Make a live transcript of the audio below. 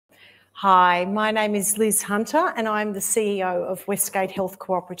Hi, my name is Liz Hunter and I'm the CEO of Westgate Health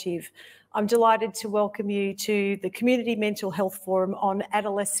Co-operative. I'm delighted to welcome you to the Community Mental Health Forum on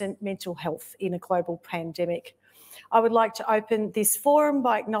adolescent mental health in a global pandemic. I would like to open this forum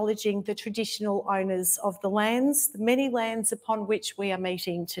by acknowledging the traditional owners of the lands, the many lands upon which we are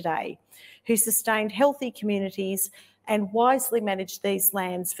meeting today, who sustained healthy communities and wisely managed these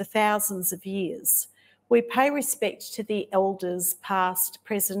lands for thousands of years. We pay respect to the elders past,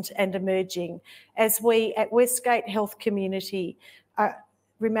 present and emerging as we at Westgate Health Community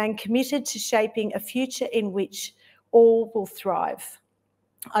remain committed to shaping a future in which all will thrive.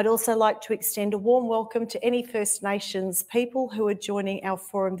 I'd also like to extend a warm welcome to any First Nations people who are joining our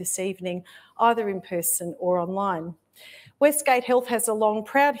forum this evening, either in person or online. Westgate Health has a long,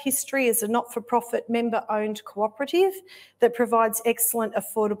 proud history as a not-for-profit member-owned cooperative that provides excellent,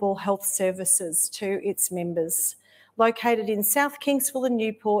 affordable health services to its members. Located in South Kingsville and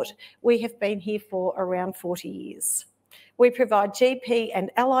Newport, we have been here for around 40 years. We provide GP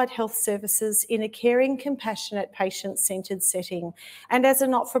and allied health services in a caring, compassionate, patient-centred setting. And as a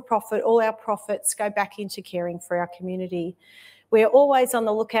not-for-profit, all our profits go back into caring for our community. We are always on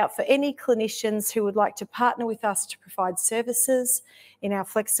the lookout for any clinicians who would like to partner with us to provide services in our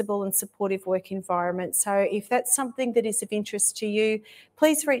flexible and supportive work environment. So if that's something that is of interest to you,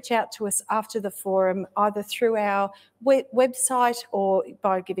 please reach out to us after the forum, either through our website or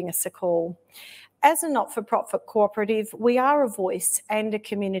by giving us a call. As a not-for-profit cooperative, we are a voice and a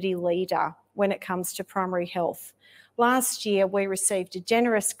community leader when it comes to primary health. Last year, we received a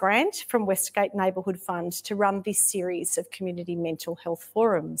generous grant from Westgate Neighbourhood Fund to run this series of community mental health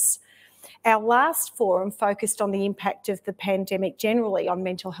forums. Our last forum focused on the impact of the pandemic generally on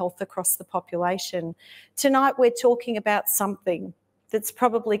mental health across the population. Tonight, we're talking about something that's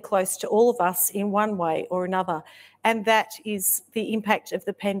probably close to all of us in one way or another, and that is the impact of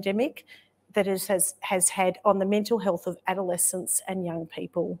the pandemic that it has had on the mental health of adolescents and young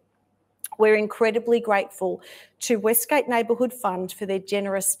people. We're incredibly grateful to Westgate Neighbourhood Fund for their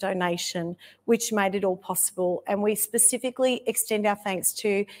generous donation, which made it all possible. And we specifically extend our thanks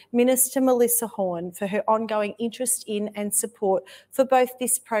to Minister Melissa Horne for her ongoing interest in and support for both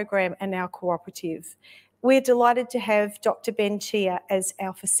this program and our cooperative. We're delighted to have Dr. Ben Chia as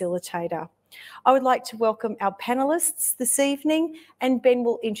our facilitator. I would like to welcome our panellists this evening, and Ben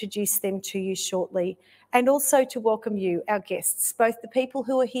will introduce them to you shortly. And also to welcome you, our guests, both the people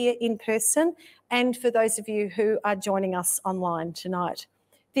who are here in person and for those of you who are joining us online tonight.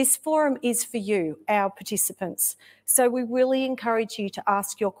 This forum is for you, our participants, so we really encourage you to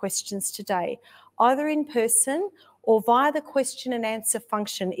ask your questions today, either in person or via the question and answer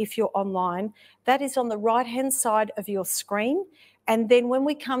function if you're online. That is on the right-hand side of your screen. And then when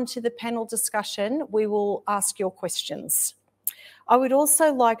we come to the panel discussion, we will ask your questions. I would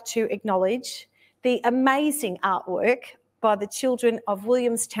also like to acknowledge the amazing artwork by the children of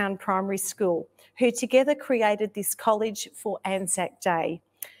Williamstown Primary School, who together created this college for Anzac Day.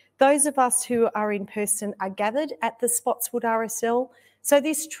 Those of us who are in person are gathered at the Spotswood RSL, so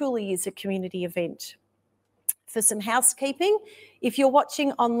this truly is a community event. For some housekeeping, if you're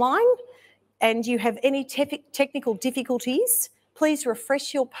watching online and you have any technical difficulties, please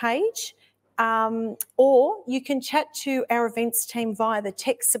refresh your page, or you can chat to our events team via the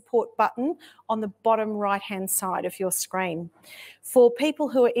tech support button on the bottom right-hand side of your screen. For people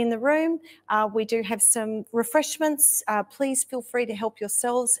who are in the room, we do have some refreshments. Please feel free to help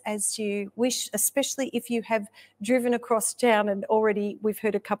yourselves as you wish, especially if you have driven across town and already we've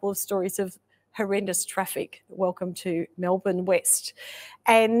heard a couple of stories of horrendous traffic. Welcome to Melbourne West.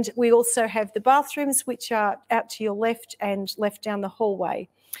 And we also have the bathrooms, which are out to your left and left down the hallway.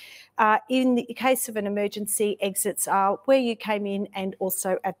 In the case of an emergency, exits are where you came in and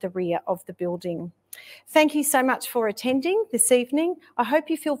also at the rear of the building. Thank you so much for attending this evening. I hope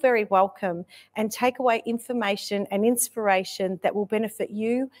you feel very welcome and take away information and inspiration that will benefit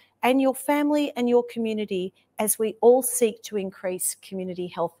you and your family and your community as we all seek to increase community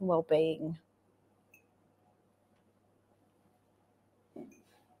health and wellbeing.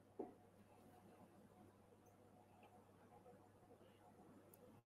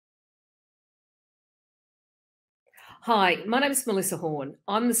 Hi, my name is Melissa Horne.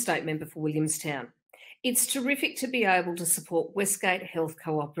 I'm the state member for Williamstown. It's terrific to be able to support Westgate Health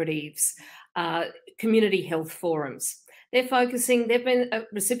Cooperative's community health forums. They've been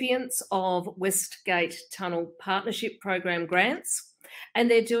recipients of Westgate Tunnel Partnership Program grants,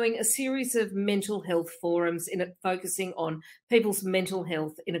 and they're doing a series of mental health forums focusing on people's mental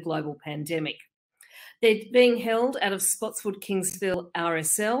health in a global pandemic. They're being held out of Spotswood Kingsville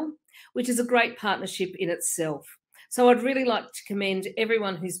RSL, which is a great partnership in itself. So I'd really like to commend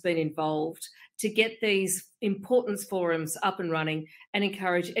everyone who's been involved to get these importance forums up and running and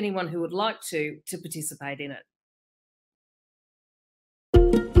encourage anyone who would like to participate in it.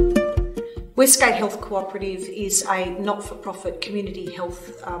 Westgate Health Co-operative is a not-for-profit community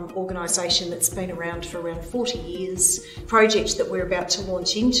health organisation that's been around for around 40 years. The project that we're about to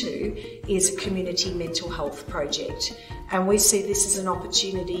launch into is a community mental health project, and we see this as an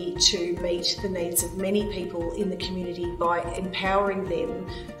opportunity to meet the needs of many people in the community by empowering them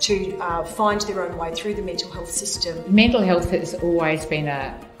to find their own way through the mental health system. Mental health has always been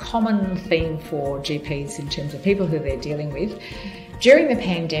a common theme for GPs in terms of people who they're dealing with. During the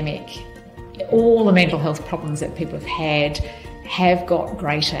pandemic, all the mental health problems that people have had have got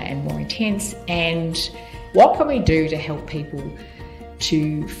greater and more intense, and what can we do to help people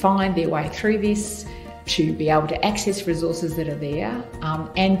to find their way through this, to be able to access resources that are there,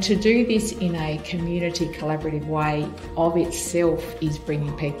 and to do this in a community collaborative way of itself is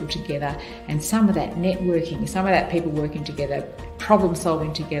bringing people together, and some of that networking, some of that people working together, problem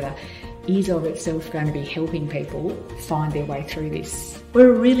solving together is of itself going to be helping people find their way through this.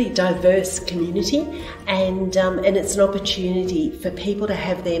 We're a really diverse community, and it's an opportunity for people to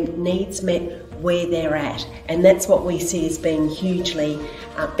have their needs met where they're at, and that's what we see as being hugely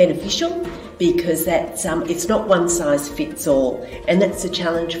beneficial, because that's it's not one size fits all, and that's a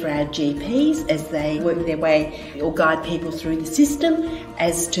challenge for our GPs as they work their way or guide people through the system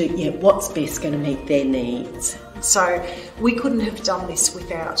as to what's best going to meet their needs. So we couldn't have done this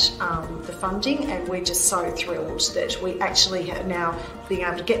without the funding, and we're just so thrilled that we actually are now being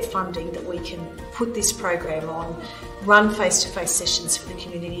able to get funding that we can put this program on, run face-to-face sessions for the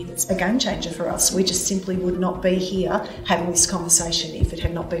community. It's a game changer for us. We just simply would not be here having this conversation if it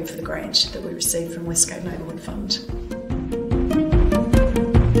had not been for the grant that we received from Westgate Neighbourhood Fund.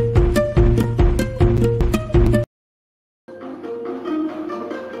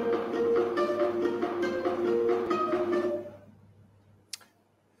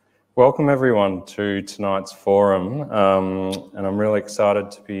 Welcome everyone to tonight's forum, and I'm really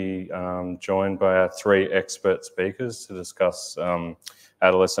excited to be joined by our three expert speakers to discuss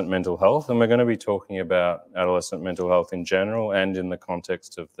adolescent mental health, and we're going to be talking about adolescent mental health in general and in the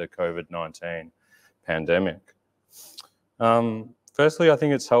context of the COVID-19 pandemic. Firstly, I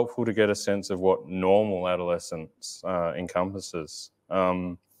think it's helpful to get a sense of what normal adolescence encompasses.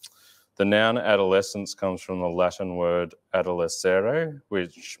 The noun adolescence comes from the Latin word adolescere,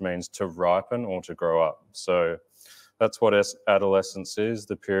 which means to ripen or to grow up. So that's what adolescence is,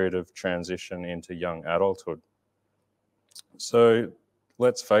 the period of transition into young adulthood. So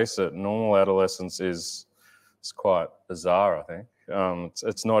let's face it, normal adolescence is quite bizarre, I think.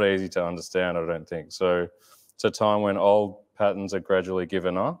 It's not easy to understand, I don't think. So it's a time when old patterns are gradually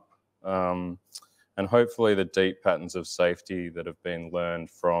given up, and hopefully the deep patterns of safety that have been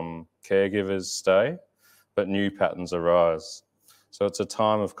learned from caregivers stay, but new patterns arise. So it's a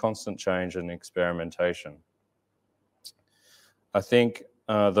time of constant change and experimentation. I think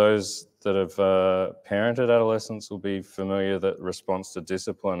those that have parented adolescents will be familiar that response to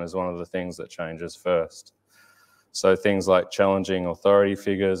discipline is one of the things that changes first. So things like challenging authority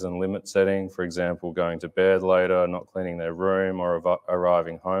figures and limit setting, for example, going to bed later, not cleaning their room, or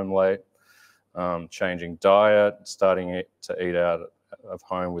arriving home late. Changing diet, starting to eat out of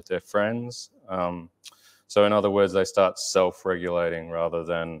home with their friends. So in other words, they start self-regulating rather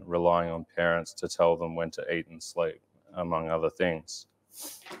than relying on parents to tell them when to eat and sleep, among other things.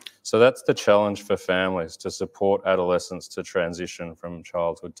 So that's the challenge for families, to support adolescents to transition from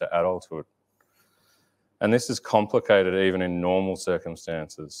childhood to adulthood. And this is complicated even in normal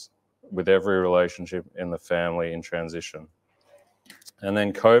circumstances, with every relationship in the family in transition. And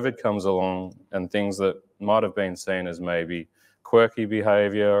then COVID comes along, and things that might have been seen as maybe quirky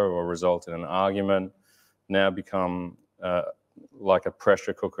behaviour or result in an argument now become like a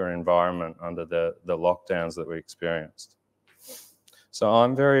pressure cooker environment under the lockdowns that we experienced. So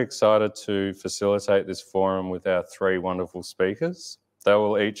I'm very excited to facilitate this forum with our three wonderful speakers. They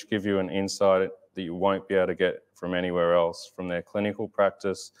will each give you an insight that you won't be able to get from anywhere else, from their clinical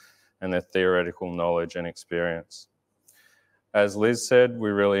practice and their theoretical knowledge and experience. As Liz said, we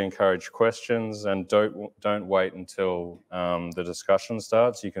really encourage questions, and don't wait until the discussion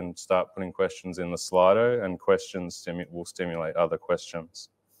starts. You can start putting questions in the Slido, and questions will stimulate other questions.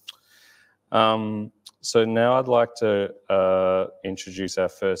 So now I'd like to introduce our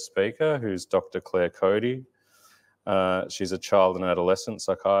first speaker, who's Dr. Claire Cody. She's a child and adolescent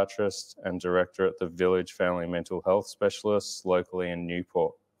psychiatrist and director at the Village Family Mental Health Specialists locally in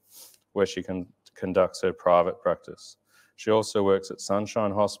Newport, where she conducts her private practice. She also works at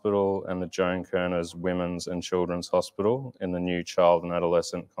Sunshine Hospital and the Joan Kerner's Women's and Children's Hospital in the new Child and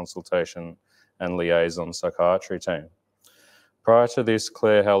Adolescent Consultation and Liaison Psychiatry team. Prior to this,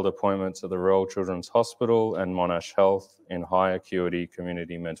 Claire held appointments at the Royal Children's Hospital and Monash Health in high acuity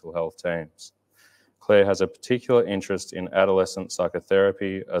community mental health teams. Claire has a particular interest in adolescent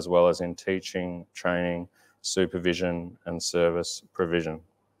psychotherapy as well as in teaching, training, supervision and service provision.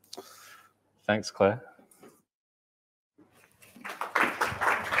 Thanks, Claire.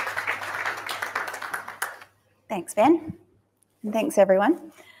 Thanks, Ben, and thanks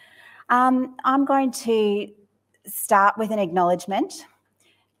everyone. I'm going to start with an acknowledgement,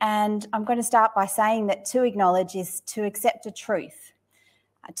 and I'm going to start by saying that to acknowledge is to accept a truth,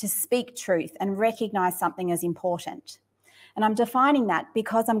 to speak truth and recognise something as important. And I'm defining that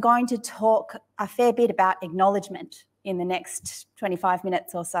because I'm going to talk a fair bit about acknowledgement in the next 25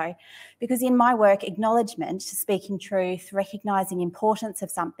 minutes or so, because in my work, acknowledgement, speaking truth, recognising importance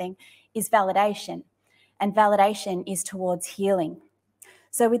of something is validation, and validation is towards healing.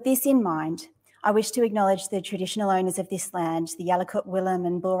 So with this in mind, I wish to acknowledge the traditional owners of this land, the Yalukit, Willam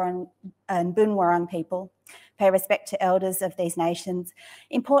and Boonwurrung people, pay respect to elders of these nations.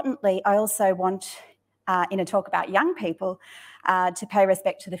 Importantly, I also want, in a talk about young people, to pay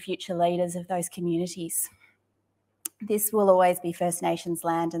respect to the future leaders of those communities. This will always be First Nations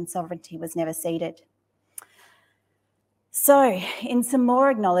land and sovereignty was never ceded. So, in some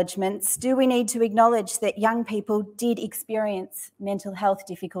more acknowledgements, do we need to acknowledge that young people did experience mental health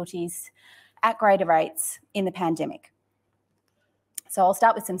difficulties at greater rates in the pandemic? So I'll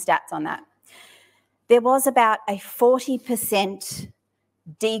start with some stats on that. There was about a 40%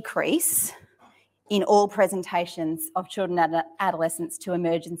 decrease in all presentations of children and adolescents to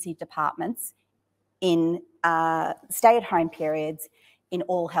emergency departments in stay-at-home periods in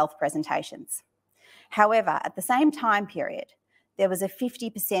all health presentations. However, at the same time period, there was a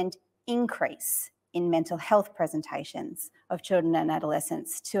 50% increase in mental health presentations of children and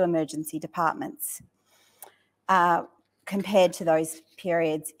adolescents to emergency departments compared to those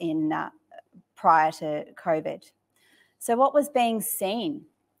periods in prior to COVID. So what was being seen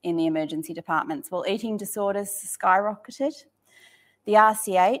in the emergency departments? Well, eating disorders skyrocketed. The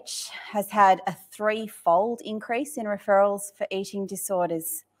RCH has had a 3-fold increase in referrals for eating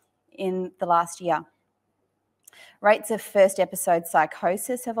disorders in the last year. Rates of first episode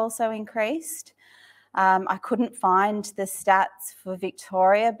psychosis have also increased. I couldn't find the stats for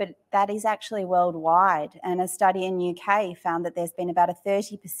Victoria, but that is actually worldwide. And a study in UK found that there's been about a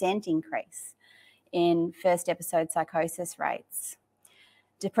 30% increase in first episode psychosis rates.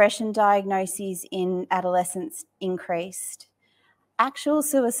 Depression diagnoses in adolescents increased. Actual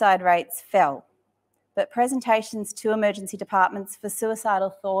suicide rates fell, but presentations to emergency departments for suicidal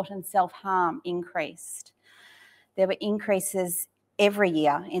thought and self-harm increased. There were increases every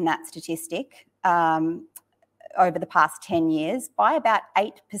year in that statistic over the past 10 years by about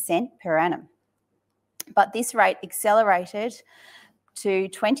 8% per annum. But this rate accelerated to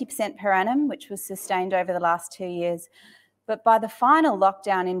 20% per annum, which was sustained over the last 2 years. But by the final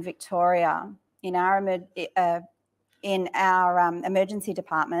lockdown in Victoria, in our emergency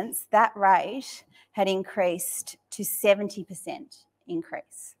departments, that rate had increased to 70%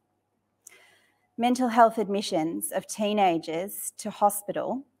 increase. Mental health admissions of teenagers to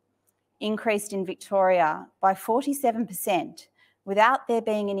hospital increased in Victoria by 47% without there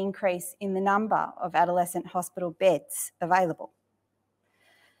being an increase in the number of adolescent hospital beds available.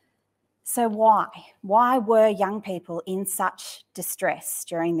 So why? Why were young people in such distress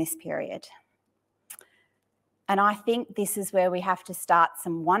during this period? And I think this is where we have to start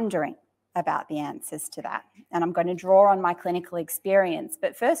some wondering about the answers to that. And I'm going to draw on my clinical experience.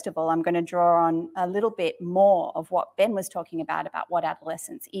 But first of all, I'm going to draw on a little bit more of what Ben was talking about what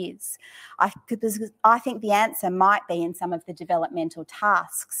adolescence is. I think the answer might be in some of the developmental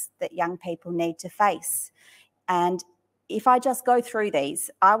tasks that young people need to face. And if I just go through these,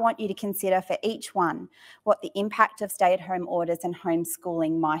 I want you to consider for each one what the impact of stay-at-home orders and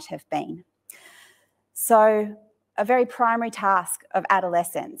homeschooling might have been. So a very primary task of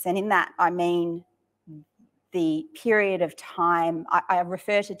adolescence, and in that I mean the period of time, I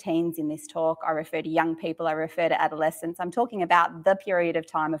refer to teens in this talk, I refer to young people, I refer to adolescents. I'm talking about the period of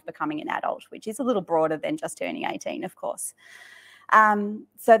time of becoming an adult, which is a little broader than just turning 18, of course.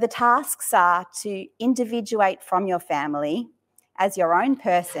 So the tasks are to individuate from your family as your own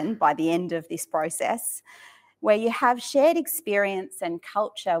person by the end of this process, where you have shared experience and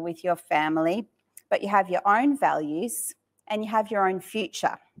culture with your family, but you have your own values and you have your own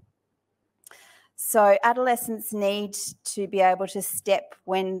future. So adolescents need to be able to step,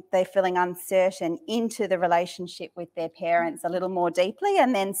 when they're feeling uncertain, into the relationship with their parents a little more deeply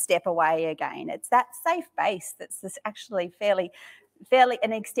and then step away again. It's that safe base that's actually fairly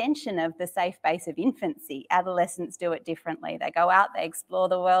an extension of the safe base of infancy. Adolescents do it differently. They go out, they explore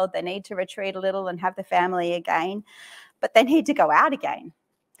the world, they need to retreat a little and have the family again, but they need to go out again.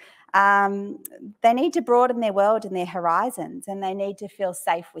 They need to broaden their world and their horizons, and they need to feel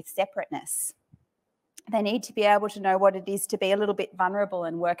safe with separateness. They need to be able to know what it is to be a little bit vulnerable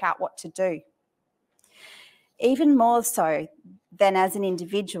and work out what to do. Even more so than as an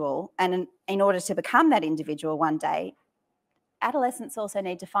individual, and in order to become that individual one day, adolescents also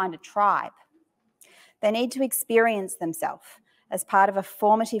need to find a tribe. They need to experience themselves as part of a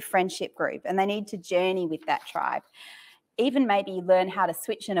formative friendship group, and they need to journey with that tribe. Even maybe learn how to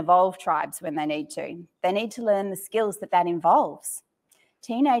switch and evolve tribes when they need to. They need to learn the skills that involves.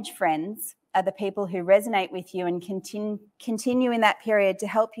 Teenage friends are the people who resonate with you and continue in that period to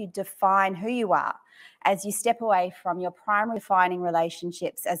help you define who you are as you step away from your primary defining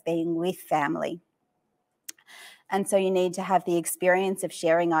relationships as being with family. And so you need to have the experience of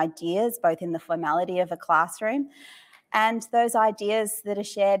sharing ideas, both in the formality of a classroom and those ideas that are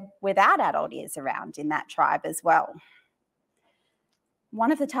shared without adult ears around in that tribe as well.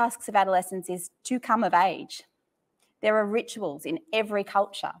 One of the tasks of adolescence is to come of age. There are rituals in every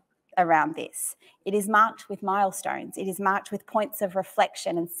culture around this. It is marked with milestones. It is marked with points of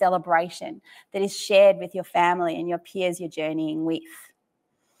reflection and celebration that is shared with your family and your peers you're journeying with.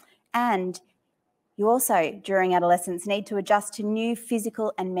 And you also, during adolescence, need to adjust to new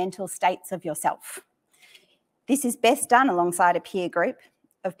physical and mental states of yourself. This is best done alongside a peer group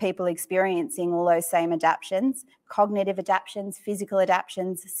of people experiencing all those same adaptions, cognitive adaptions, physical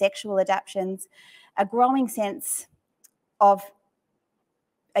adaptions, sexual adaptions, a growing sense of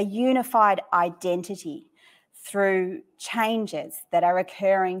a unified identity through changes that are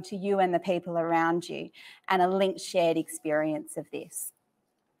occurring to you and the people around you, and a linked shared experience of this.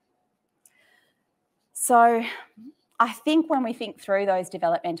 So I think when we think through those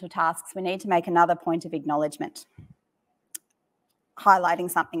developmental tasks, we need to make another point of acknowledgement, highlighting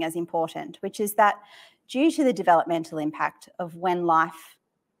something as important, which is that due to the developmental impact of when life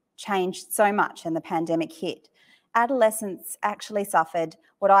changed so much and the pandemic hit, adolescents actually suffered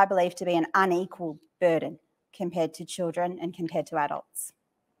what I believe to be an unequal burden compared to children and compared to adults.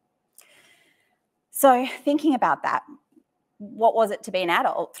 So thinking about that, what was it to be an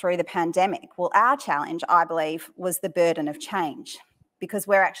adult through the pandemic? Well, our challenge, I believe, was the burden of change, because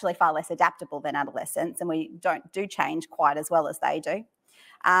we're actually far less adaptable than adolescents and we don't do change quite as well as they do.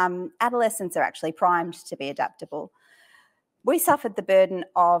 Adolescents are actually primed to be adaptable. We suffered the burden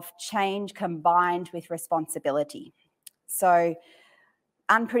of change combined with responsibility. So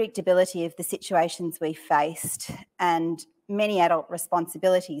unpredictability of the situations we faced and many adult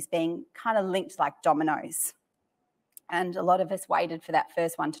responsibilities being kind of linked like dominoes. And a lot of us waited for that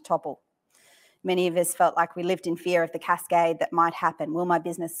first one to topple. Many of us felt like we lived in fear of the cascade that might happen. Will my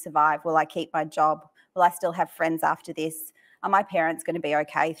business survive? Will I keep my job? Will I still have friends after this? Are my parents going to be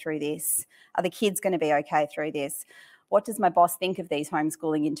okay through this? Are the kids going to be okay through this? What does my boss think of these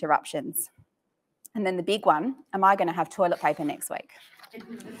homeschooling interruptions? And then the big one, am I going to have toilet paper next week?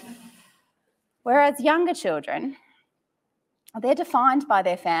 Whereas younger children, they're defined by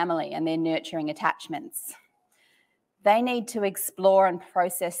their family and their nurturing attachments. They need to explore and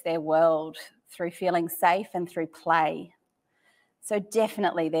process their world through feeling safe and through play. So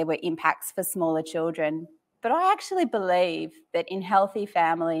definitely there were impacts for smaller children, but I actually believe that in healthy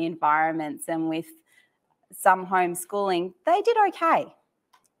family environments and with some homeschooling, they did okay.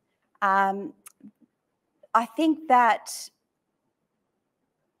 I think that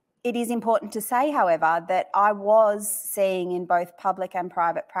it is important to say, however, that I was seeing in both public and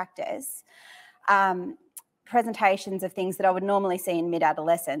private practice presentations of things that I would normally see in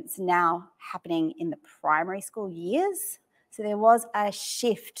mid-adolescence now happening in the primary school years. So there was a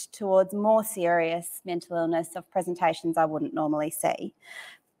shift towards more serious mental illness of presentations I wouldn't normally see.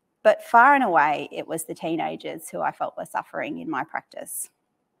 But far and away, it was the teenagers who I felt were suffering in my practice.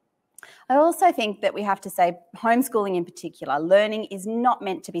 I also think that we have to say, homeschooling in particular, learning is not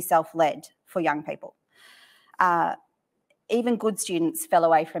meant to be self-led for young people. Even good students fell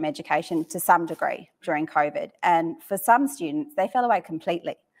away from education to some degree during COVID. And for some students, they fell away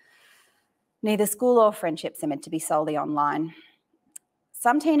completely. Neither school or friendships are meant to be solely online.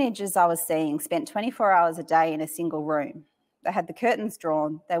 Some teenagers I was seeing spent 24 hours a day in a single room. They had the curtains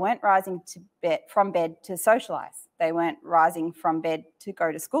drawn. They weren't rising from bed to socialise. They weren't rising from bed to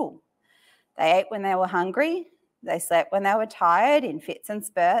go to school. They ate when they were hungry. They slept when they were tired in fits and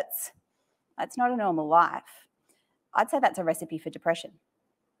spurts. It's not a normal life. I'd say that's a recipe for depression.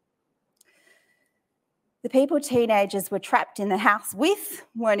 The people teenagers were trapped in the house with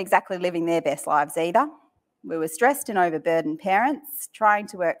weren't exactly living their best lives either. We were stressed and overburdened parents, trying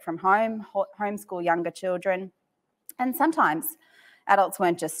to work from home, homeschool younger children, and sometimes adults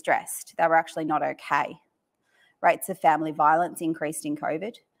weren't just stressed, they were actually not okay. Rates of family violence increased in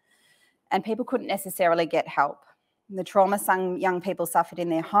COVID, and people couldn't necessarily get help. The trauma some young people suffered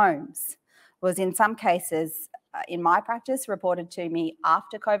in their homes was in some cases, in my practice, reported to me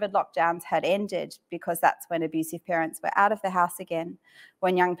after COVID lockdowns had ended, because that's when abusive parents were out of the house again,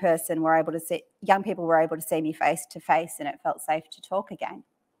 when young people were able to see me face to face and it felt safe to talk again.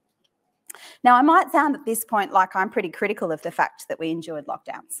 Now, I might sound at this point like I'm pretty critical of the fact that we endured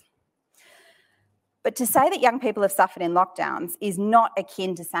lockdowns. But to say that young people have suffered in lockdowns is not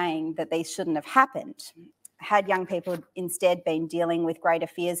akin to saying that these shouldn't have happened. Had young people instead been dealing with greater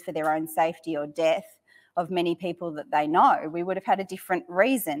fears for their own safety or death of many people that they know, we would have had a different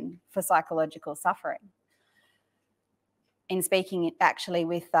reason for psychological suffering. In speaking actually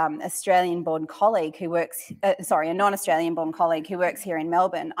with a non-Australian-born colleague who works here in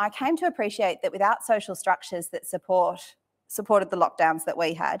Melbourne, I came to appreciate that without social structures that supported the lockdowns that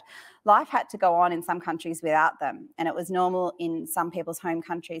we had, life had to go on in some countries without them, and it was normal in some people's home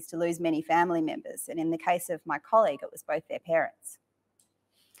countries to lose many family members, and in the case of my colleague, it was both their parents.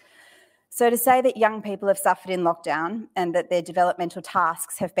 So to say that young people have suffered in lockdown and that their developmental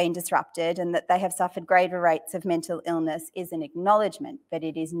tasks have been disrupted and that they have suffered greater rates of mental illness is an acknowledgement, but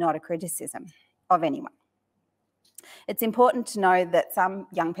it is not a criticism of anyone. It's important to know that some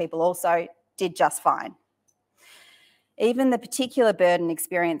young people also did just fine. Even the particular burden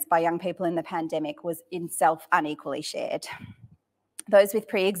experienced by young people in the pandemic was in itself unequally shared. Those with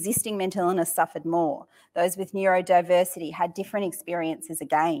pre-existing mental illness suffered more. Those with neurodiversity had different experiences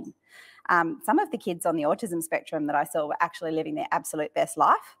again. Some of the kids on the autism spectrum that I saw were actually living their absolute best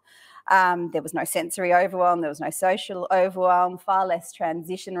life. There was no sensory overwhelm, there was no social overwhelm, far less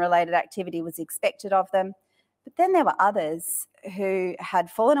transition-related activity was expected of them. But then there were others who had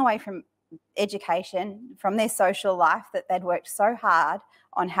fallen away from education, from their social life that they'd worked so hard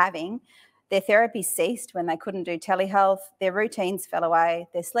on having. Their therapy ceased when they couldn't do telehealth, their routines fell away,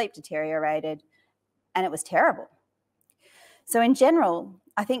 their sleep deteriorated, and it was terrible. So in general,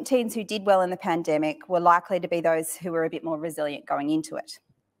 I think teens who did well in the pandemic were likely to be those who were a bit more resilient going into it.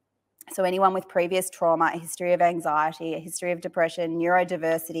 So anyone with previous trauma, a history of anxiety, a history of depression,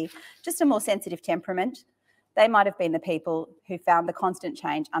 neurodiversity, just a more sensitive temperament, they might have been the people who found the constant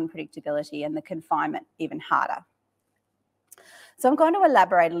change, unpredictability, and the confinement even harder. So I'm going to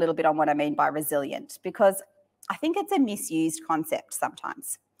elaborate a little bit on what I mean by resilient, because I think it's a misused concept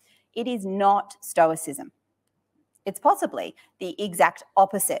sometimes. It is not stoicism. It's possibly the exact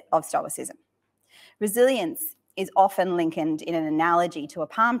opposite of stoicism. Resilience is often likened in an analogy to a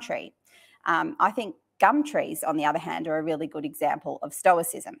palm tree. I think gum trees, on the other hand, are a really good example of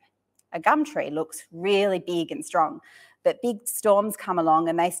stoicism. A gum tree looks really big and strong, but big storms come along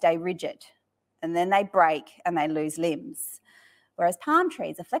and they stay rigid, and then they break and they lose limbs, whereas palm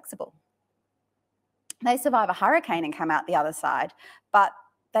trees are flexible. They survive a hurricane and come out the other side, but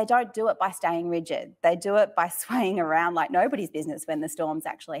they don't do it by staying rigid. They do it by swaying around like nobody's business when the storm's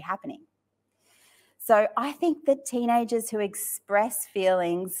actually happening. So I think that teenagers who express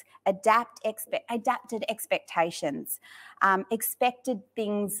feelings, adapted expectations, expected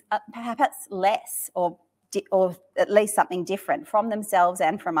things perhaps less or at least something different from themselves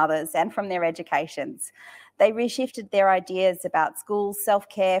and from others and from their educations. They reshifted their ideas about school,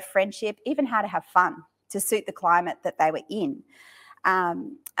 self-care, friendship, even how to have fun to suit the climate that they were in.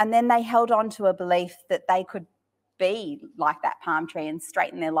 And then they held on to a belief that they could be like that palm tree and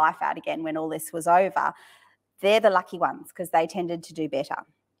straighten their life out again when all this was over. They're the lucky ones because they tended to do better.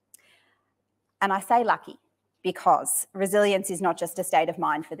 And I say lucky because resilience is not just a state of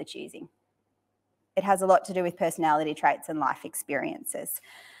mind for the choosing. It has a lot to do with personality traits and life experiences.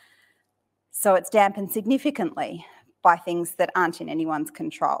 So it's dampened significantly by things that aren't in anyone's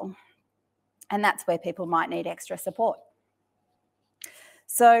control. And that's where people might need extra support.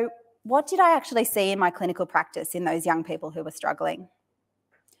 So what did I actually see in my clinical practice in those young people who were struggling?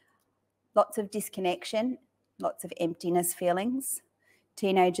 Lots of disconnection, lots of emptiness feelings,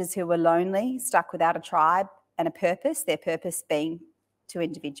 teenagers who were lonely, stuck without a tribe and a purpose, their purpose being to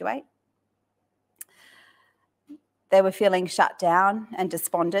individuate. They were feeling shut down and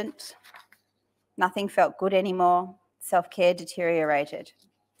despondent. Nothing felt good anymore. Self-care deteriorated.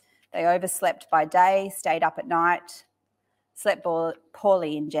 They overslept by day, stayed up at night, slept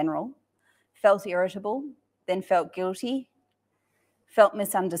poorly in general, felt irritable, then felt guilty, felt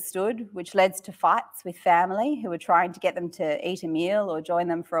misunderstood, which led to fights with family who were trying to get them to eat a meal or join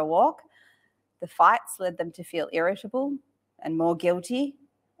them for a walk. The fights led them to feel irritable and more guilty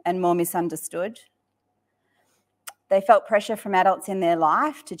and more misunderstood. They felt pressure from adults in their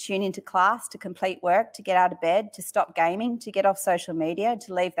life to tune into class, to complete work, to get out of bed, to stop gaming, to get off social media,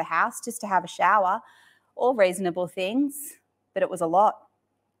 to leave the house, just to have a shower. All reasonable things, but it was a lot.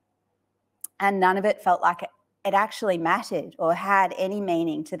 And none of it felt like it actually mattered or had any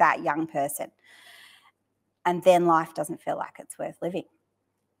meaning to that young person. And then life doesn't feel like it's worth living.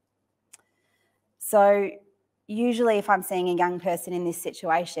 So usually if I'm seeing a young person in this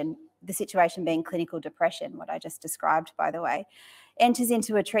situation, the situation being clinical depression, what I just described, by the way, enters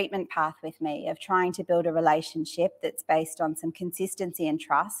into a treatment path with me of trying to build a relationship that's based on some consistency and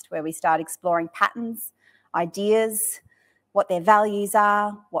trust, where we start exploring patterns, ideas, what their values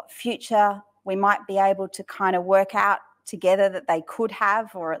are, what future we might be able to kind of work out together that they could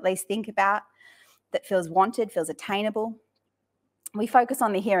have, or at least think about, that feels wanted, feels attainable. We focus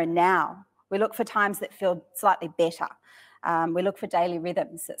on the here and now. We look for times that feel slightly better. We look for daily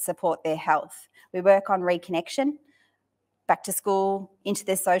rhythms that support their health. We work on reconnection, back to school, into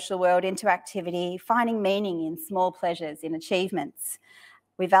their social world, into activity, finding meaning in small pleasures, in achievements.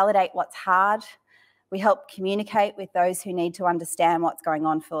 We validate what's hard. We help communicate with those who need to understand what's going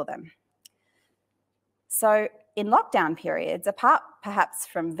on for them. So in lockdown periods, apart perhaps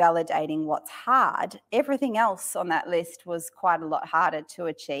from validating what's hard, everything else on that list was quite a lot harder to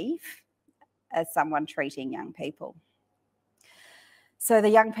achieve as someone treating young people. So the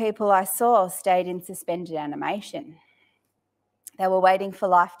young people I saw stayed in suspended animation. They were waiting for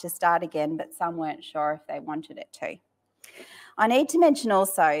life to start again, but some weren't sure if they wanted it to. I need to mention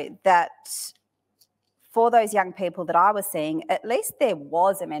also that for those young people that I was seeing, at least there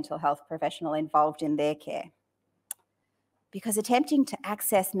was a mental health professional involved in their care, because attempting to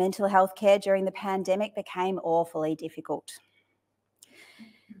access mental health care during the pandemic became awfully difficult.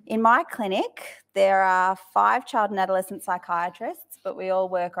 In my clinic, there are 5 child and adolescent psychiatrists, but we all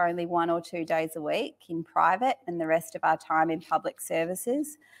work only 1 or 2 days a week in private and the rest of our time in public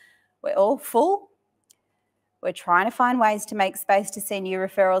services. We're all full. We're trying to find ways to make space to see new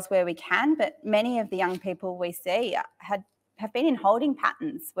referrals where we can, but many of the young people we see have been in holding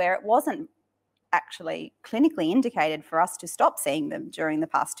patterns where it wasn't actually clinically indicated for us to stop seeing them during the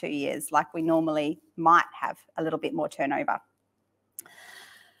past 2 years, like we normally might have a little bit more turnover.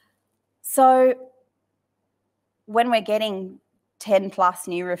 So when we're getting 10 plus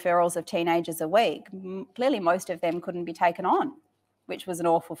new referrals of teenagers a week, clearly most of them couldn't be taken on, which was an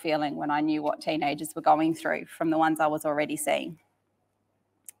awful feeling when I knew what teenagers were going through from the ones I was already seeing.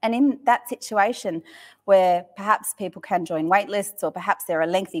 And in that situation where perhaps people can join wait lists, or perhaps there are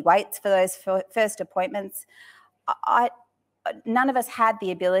lengthy waits for those first appointments, none of us had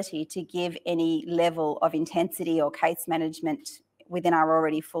the ability to give any level of intensity or case management within our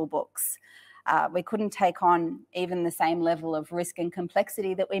already full books. We couldn't take on even the same level of risk and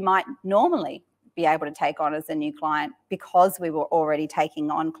complexity that we might normally be able to take on as a new client, because we were already taking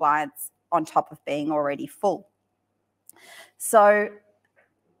on clients on top of being already full. So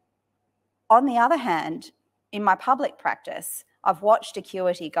on the other hand, in my public practice, I've watched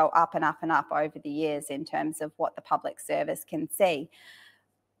acuity go up and up and up over the years in terms of what the public service can see.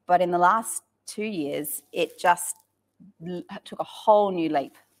 But in the last 2 years, it just took a whole new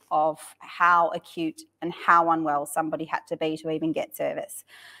leap of how acute and how unwell somebody had to be to even get service.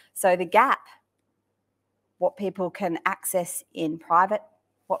 So the gap, what people can access in private,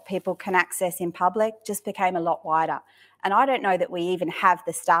 what people can access in public, just became a lot wider. And I don't know that we even have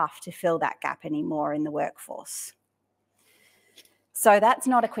the staff to fill that gap anymore in the workforce. So that's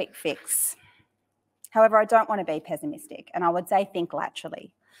not a quick fix. However, I don't want to be pessimistic, and I would say think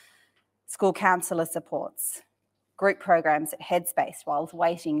laterally. School counsellor supports, group programs at Headspace while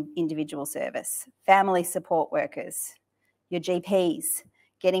waiting individual service, family support workers, your GPs,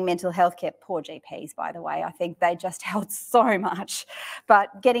 getting mental health care, poor GPs, by the way, I think they just helped so much,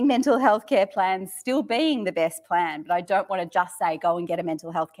 but getting mental health care plans still being the best plan. But I don't want to just say, go and get a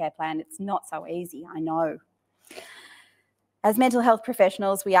mental health care plan. It's not so easy, I know. As mental health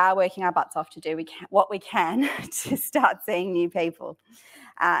professionals, we are working our butts off to do what we can to start seeing new people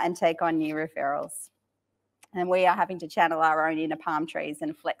and take on new referrals. And we are having to channel our own inner palm trees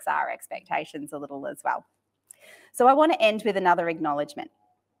and flex our expectations a little as well. So I want to end with another acknowledgement,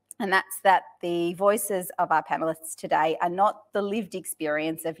 and that's that the voices of our panellists today are not the lived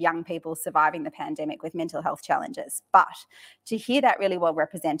experience of young people surviving the pandemic with mental health challenges. But to hear that really well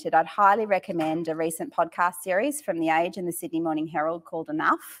represented, I'd highly recommend a recent podcast series from The Age and the Sydney Morning Herald called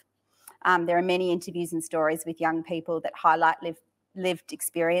Enough. There are many interviews and stories with young people that highlight lived lived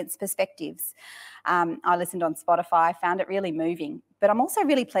experience perspectives. I listened on Spotify, found it really moving. But I'm also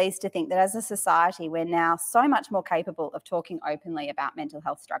really pleased to think that as a society, we're now so much more capable of talking openly about mental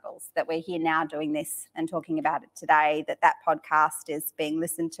health struggles, that we're here now doing this and talking about it today, that podcast is being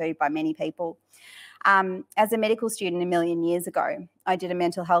listened to by many people. As a medical student a million years ago, I did a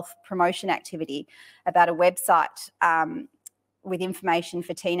mental health promotion activity about a website with information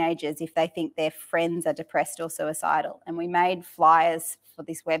for teenagers if they think their friends are depressed or suicidal. And we made flyers for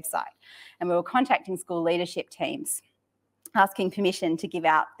this website. And we were contacting school leadership teams, asking permission to give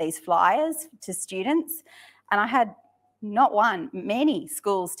out these flyers to students. And I had not one, many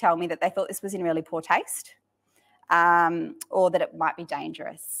schools tell me that they thought this was in really poor taste, or that it might be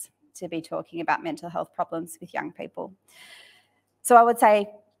dangerous to be talking about mental health problems with young people. So I would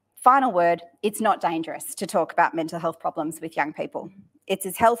say, final word, it's not dangerous to talk about mental health problems with young people. It's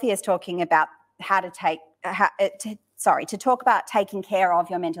as healthy as talking about to talk about taking care of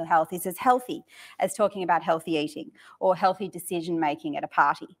your mental health is as healthy as talking about healthy eating or healthy decision-making at a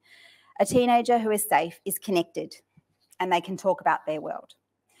party. A teenager who is safe is connected and they can talk about their world.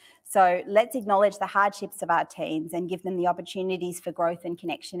 So let's acknowledge the hardships of our teens and give them the opportunities for growth and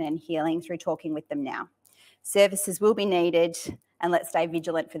connection and healing through talking with them now. Services will be needed, and let's stay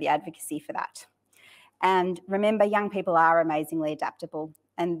vigilant for the advocacy for that. And remember, young people are amazingly adaptable,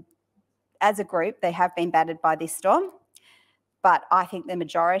 and as a group, they have been battered by this storm, but I think the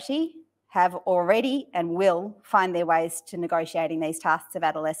majority have already and will find their ways to negotiating these tasks of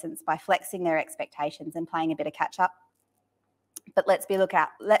adolescence by flexing their expectations and playing a bit of catch up. But let's be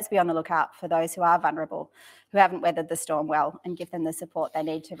on the lookout for those who are vulnerable, who haven't weathered the storm well, and give them the support they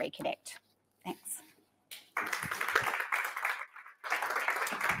need to reconnect. Thanks.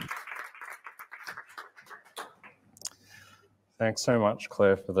 Thanks so much,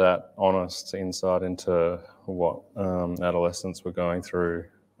 Claire, for that honest insight into what adolescents were going through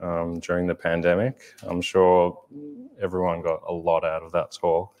during the pandemic. I'm sure everyone got a lot out of that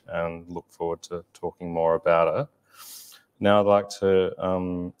talk and look forward to talking more about it. Now I'd like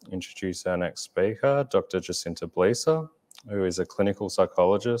to introduce our next speaker, Dr. Jacinta Bleeser, who is a clinical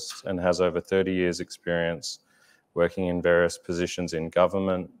psychologist and has over 30 years experience working in various positions in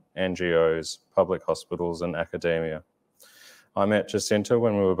government, NGOs, public hospitals and academia. I met Jacinta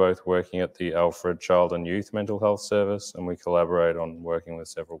when we were both working at the Alfred Child and Youth Mental Health Service, and we collaborate on working with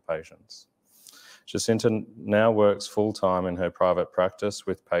several patients. Jacinta now works full-time in her private practice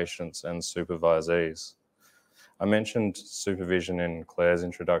with patients and supervisees. I mentioned supervision in Claire's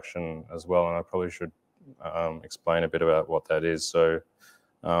introduction as well, and I probably should explain a bit about what that is. So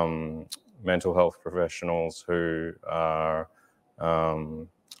mental health professionals who are,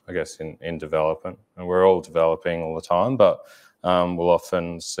 I guess, in development, and we're all developing all the time, but we'll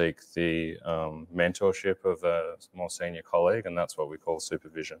often seek the mentorship of a more senior colleague, and that's what we call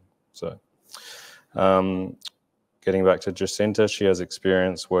supervision. So getting back to Jacinta, she has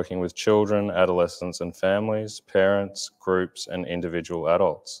experience working with children, adolescents and families, parents, groups and individual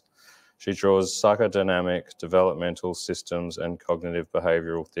adults. She draws psychodynamic, developmental systems and cognitive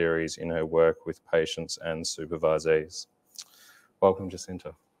behavioural theories in her work with patients and supervisees. Welcome,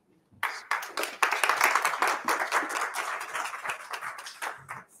 Jacinta.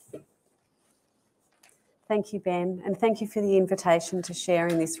 Thank you, Ben, and thank you for the invitation to share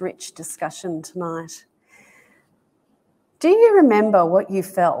in this rich discussion tonight. Do you remember what you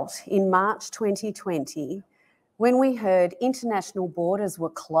felt in March 2020 when we heard international borders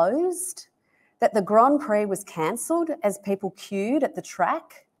were closed, that the Grand Prix was cancelled as people queued at the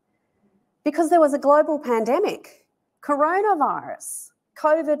track? Because there was a global pandemic, coronavirus,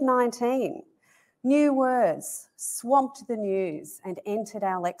 COVID-19, new words swamped the news and entered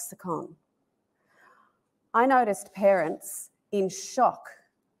our lexicon. I noticed parents in shock,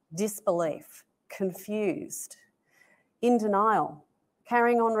 disbelief, confused, in denial,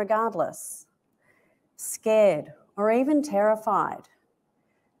 carrying on regardless, scared or even terrified,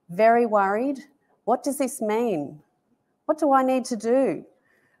 very worried. What does this mean? What do I need to do?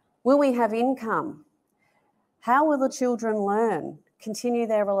 Will we have income? How will the children learn, continue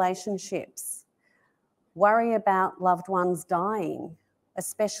their relationships? Worry about loved ones dying,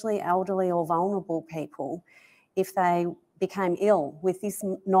 especially elderly or vulnerable people, if they became ill with this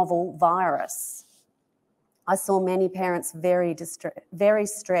novel virus. I saw many parents very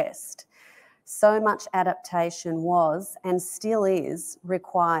stressed. So much adaptation was and still is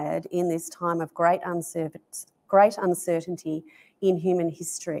required in this time of great uncertainty in human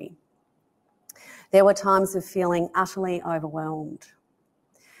history. There were times of feeling utterly overwhelmed.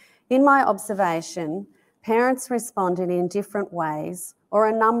 In my observation, parents responded in different ways or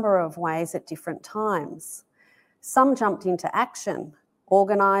a number of ways at different times. Some jumped into action,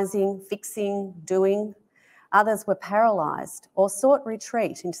 organising, fixing, doing. Others were paralysed or sought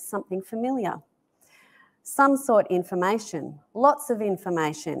retreat into something familiar. Some sought information, lots of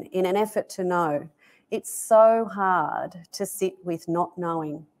information, in an effort to know. It's so hard to sit with not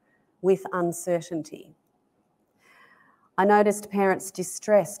knowing, with uncertainty. I noticed parents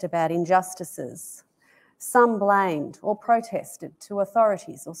distressed about injustices. Some blamed or protested to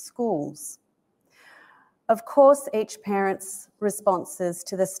authorities or schools. Of course, each parent's responses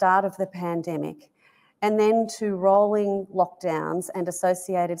to the start of the pandemic and then to rolling lockdowns and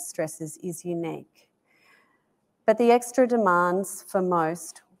associated stresses is unique. But the extra demands for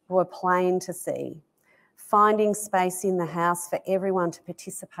most were plain to see. Finding space in the house for everyone to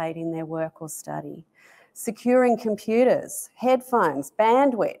participate in their work or study, securing computers, headphones,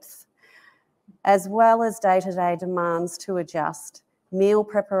 bandwidth, as well as day-to-day demands to adjust, meal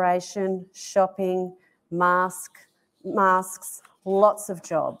preparation, shopping, masks, lots of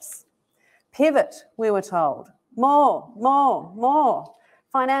jobs. Pivot, we were told, more,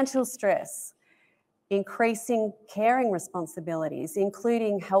 financial stress, increasing caring responsibilities,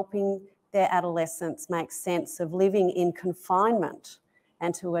 including helping their adolescents make sense of living in confinement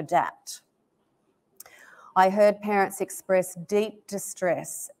and to adapt. I heard parents express deep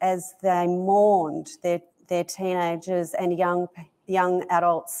distress as they mourned their teenagers and young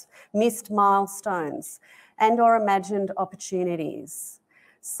adults missed milestones and or imagined opportunities.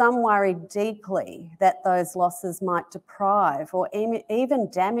 Some worried deeply that those losses might deprive or even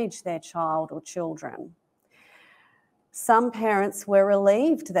damage their child or children. Some parents were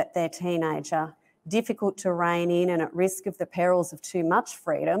relieved that their teenager, difficult to rein in and at risk of the perils of too much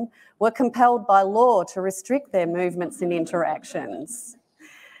freedom, were compelled by law to restrict their movements and interactions.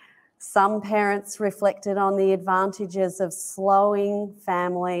 Some parents reflected on the advantages of slowing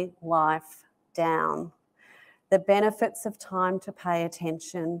family life down, the benefits of time to pay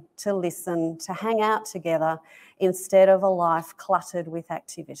attention, to listen, to hang out together instead of a life cluttered with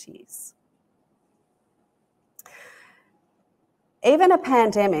activities. Even a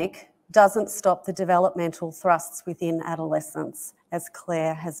pandemic doesn't stop the developmental thrusts within adolescence, as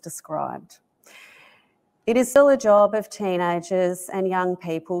Claire has described. It is still a job of teenagers and young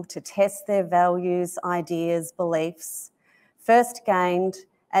people to test their values, ideas, beliefs, first gained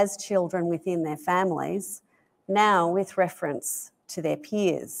as children within their families, now with reference to their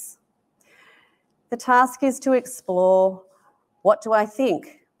peers. The task is to explore, what do I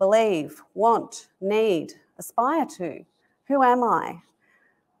think, believe, want, need, aspire to? Who am I?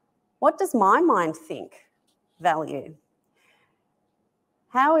 What does my mind think, value?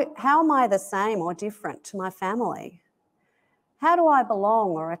 How am I the same or different to my family? How do I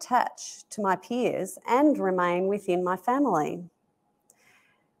belong or attach to my peers and remain within my family?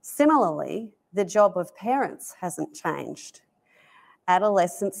 Similarly, the job of parents hasn't changed.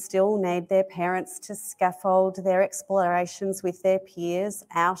 Adolescents still need their parents to scaffold their explorations with their peers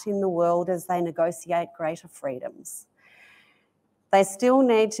out in the world as they negotiate greater freedoms. They still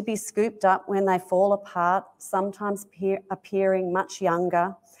need to be scooped up when they fall apart, sometimes appearing much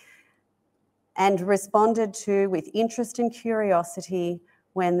younger, and responded to with interest and curiosity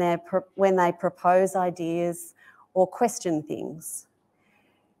when they propose ideas or question things.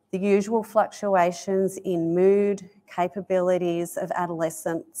 The usual fluctuations in mood, capabilities of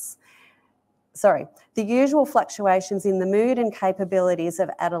adolescents, the usual fluctuations in the mood and capabilities of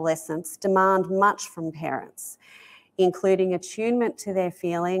adolescents demand much from parents, including attunement to their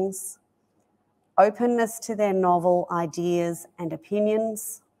feelings, openness to their novel ideas and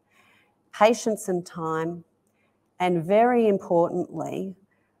opinions, patience and time, and very importantly,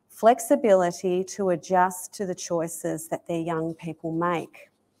 flexibility to adjust to the choices that their young people make.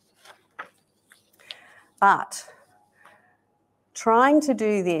 But trying to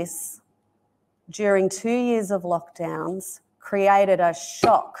do this during 2 years of lockdowns created a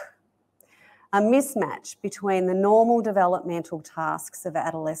shock, a mismatch between the normal developmental tasks of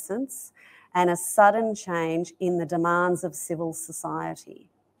adolescence and a sudden change in the demands of civil society.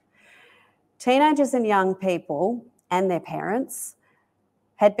 Teenagers and young people and their parents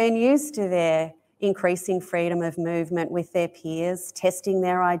had been used to their increasing freedom of movement with their peers, testing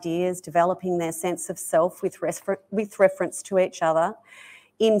their ideas, developing their sense of self with reference to each other,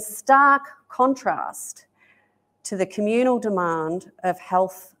 in stark contrast to the communal demand of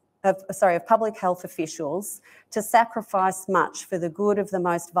public health officials to sacrifice much for the good of the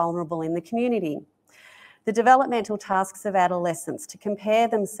most vulnerable in the community. The developmental tasks of adolescents to compare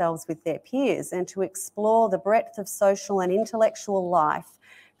themselves with their peers and to explore the breadth of social and intellectual life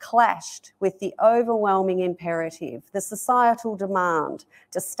clashed with the overwhelming imperative, the societal demand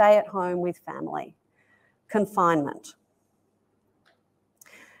to stay at home with family. confinement.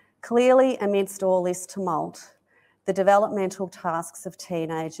 Clearly, amidst all this tumult, the developmental tasks of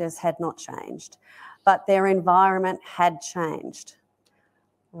teenagers had not changed, but their environment had changed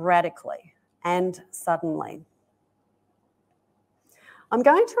radically and suddenly. I'm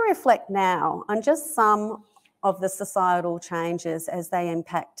going to reflect now on just some of the societal changes as they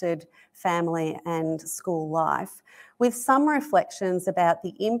impacted family and school life, with some reflections about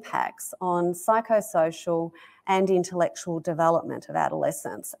the impacts on psychosocial and intellectual development of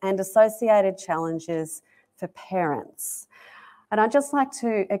adolescents and associated challenges for parents. And I'd just like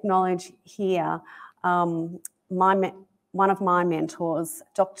to acknowledge here one of my mentors,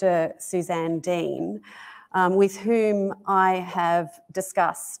 Dr. Suzanne Dean, with whom I have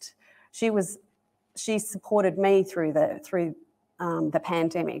discussed. She supported me through the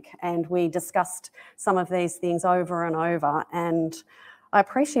pandemic, and we discussed some of these things over and over. And I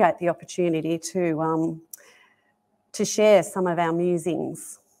appreciate the opportunity to share some of our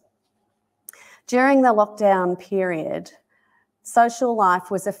musings. During the lockdown period, social life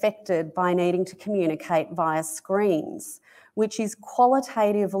was affected by needing to communicate via screens, which is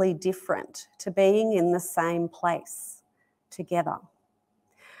qualitatively different to being in the same place together.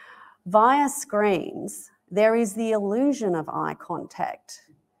 Via screens, there is the illusion of eye contact,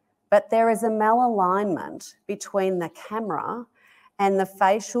 but there is a malalignment between the camera and the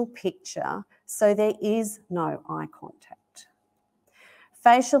facial picture, so there is no eye contact.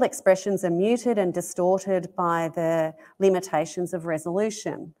 Facial expressions are muted and distorted by the limitations of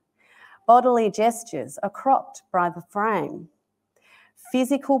resolution. Bodily gestures are cropped by the frame.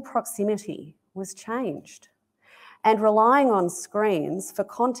 Physical proximity was changed. And relying on screens for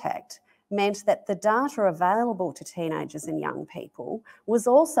contact meant that the data available to teenagers and young people was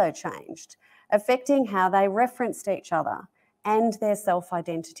also changed, affecting how they referenced each other and their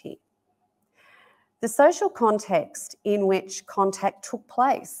self-identity. The social context in which contact took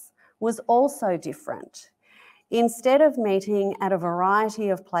place was also different. Instead of meeting at a variety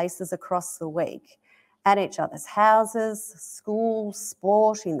of places across the week, at each other's houses, school,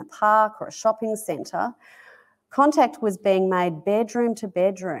 sport, in the park or a shopping centre, contact was being made bedroom to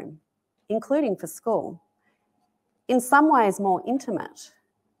bedroom, including for school. In some ways more intimate,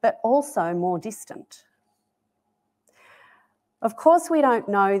 but also more distant. Of course, we don't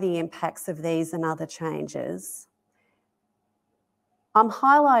know the impacts of these and other changes. I'm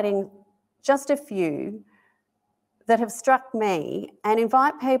highlighting just a few that have struck me and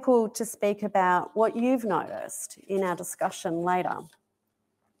invite people to speak about what you've noticed in our discussion later.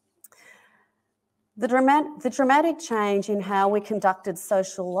 The dramatic change in how we conducted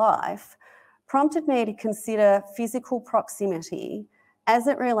social life prompted me to consider physical proximity as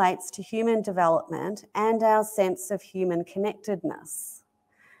it relates to human development and our sense of human connectedness.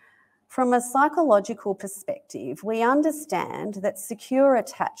 From a psychological perspective, we understand that secure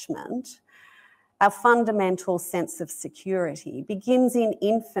attachment, our fundamental sense of security, begins in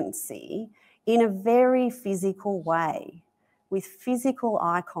infancy in a very physical way, with physical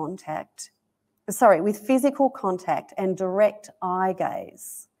contact and direct eye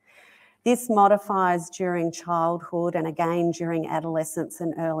gaze. This modifies during childhood and again during adolescence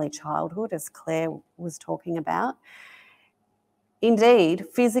and early childhood, as Claire was talking about. Indeed,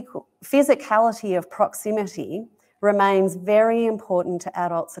 physicality of proximity remains very important to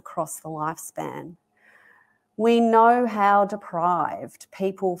adults across the lifespan. We know how deprived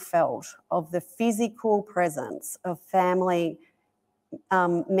people felt of the physical presence of family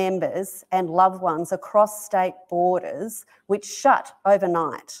members and loved ones across state borders, which shut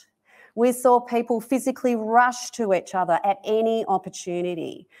overnight. We saw people physically rush to each other at any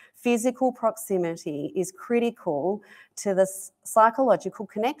opportunity. Physical proximity is critical to the psychological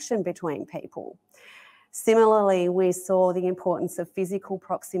connection between people. Similarly, we saw the importance of physical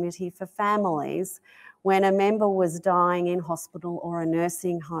proximity for families when a member was dying in hospital or a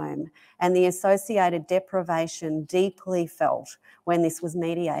nursing home, and the associated deprivation deeply felt when this was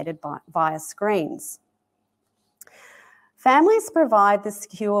mediated via screens. Families provide the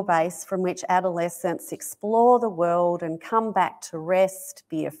secure base from which adolescents explore the world and come back to rest,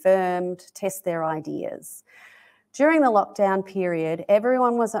 be affirmed, test their ideas. During the lockdown period,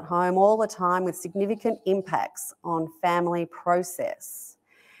 everyone was at home all the time with significant impacts on family process.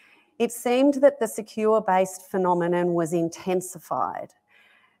 It seemed that the secure-based phenomenon was intensified.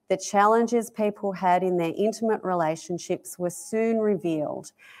 The challenges people had in their intimate relationships were soon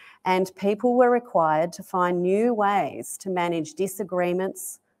revealed, and people were required to find new ways to manage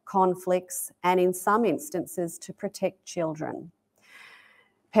disagreements, conflicts, and in some instances to protect children.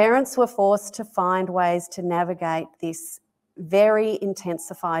 Parents were forced to find ways to navigate this very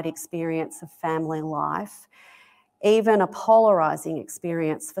intensified experience of family life, even a polarising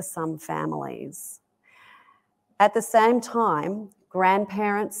experience for some families. At the same time,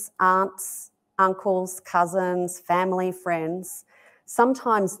 grandparents, aunts, uncles, cousins, family, friends,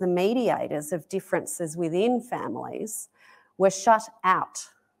 sometimes the mediators of differences within families, were shut out,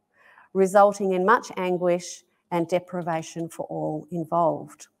 resulting in much anguish and deprivation for all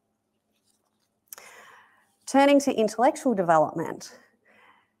involved. Turning to intellectual development,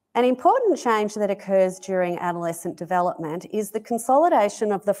 an important change that occurs during adolescent development is the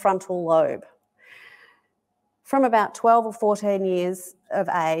consolidation of the frontal lobe. From about 12 or 14 years of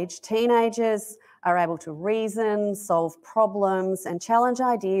age, teenagers are able to reason, solve problems, and challenge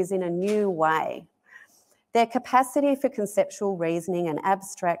ideas in a new way. Their capacity for conceptual reasoning and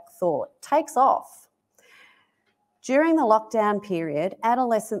abstract thought takes off. During the lockdown period,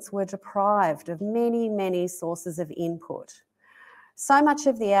 adolescents were deprived of many sources of input. So much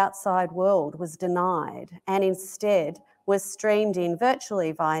of the outside world was denied and instead was streamed in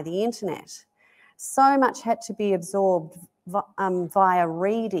virtually via the internet. So much had to be absorbed via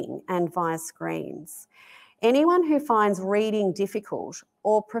reading and via screens. Anyone who finds reading difficult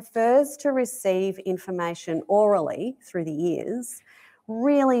or prefers to receive information orally through the ears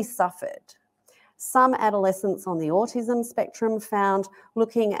really suffered. Some adolescents on the autism spectrum found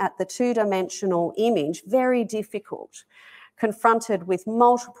looking at the two-dimensional image very difficult, confronted with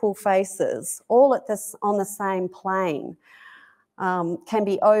multiple faces, all on the same plane. Can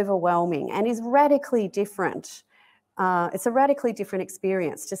be overwhelming and is radically different. It's a radically different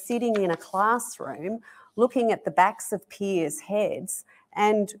experience to sitting in a classroom, looking at the backs of peers' heads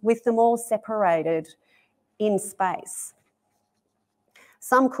and with them all separated in space.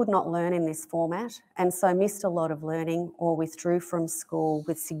 Some could not learn in this format and so missed a lot of learning or withdrew from school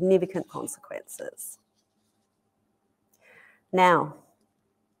with significant consequences. Now,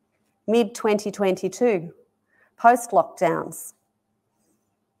 mid-2022, post-lockdowns,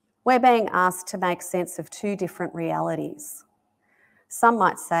 we're being asked to make sense of two different realities. Some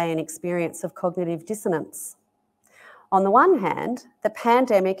might say an experience of cognitive dissonance. On the one hand, the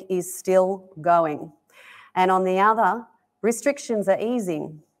pandemic is still going, and on the other, restrictions are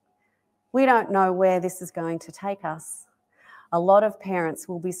easing. We don't know where this is going to take us. A lot of parents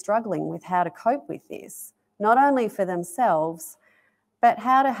will be struggling with how to cope with this, not only for themselves, but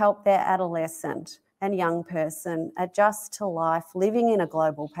how to help their adolescent and young person adjust to life living in a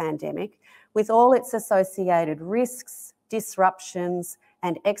global pandemic with all its associated risks, disruptions,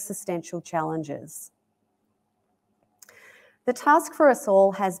 and existential challenges. The task for us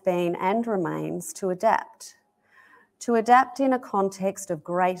all has been and remains to adapt in a context of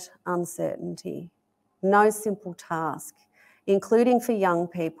great uncertainty. No simple task, including for young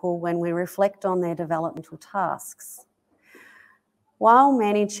people when we reflect on their developmental tasks. While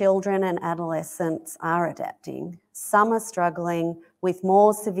many children and adolescents are adapting, some are struggling with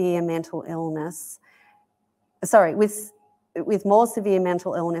more severe mental illness, with more severe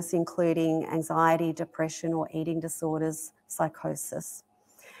mental illness, including anxiety, depression, or eating disorders, psychosis.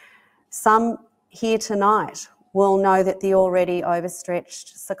 Some here tonight will know that the already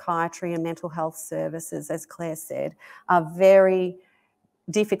overstretched psychiatry and mental health services, as Claire said, are very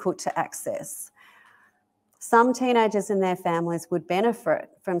difficult to access. Some teenagers and their families would benefit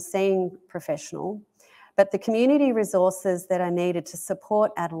from seeing professional, but the community resources that are needed to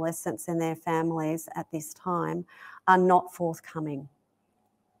support adolescents and their families at this time are not forthcoming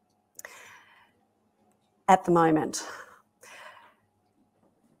at the moment.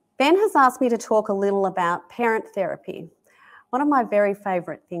 Ben has asked me to talk a little about parent therapy. One of my very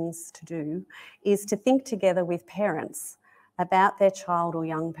favourite things to do is to think together with parents about their child or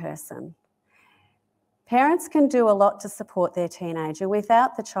young person. Parents can do a lot to support their teenager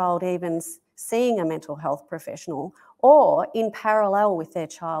without the child even seeing a mental health professional or in parallel with their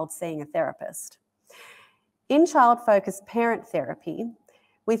child seeing a therapist. In child-focused parent therapy,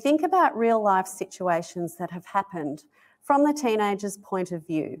 we think about real-life situations that have happened from the teenager's point of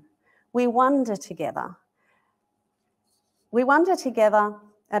view. We wonder together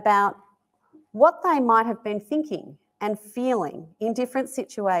about what they might have been thinking and feeling in different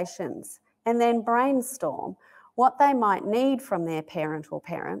situations, and then brainstorm what they might need from their parent or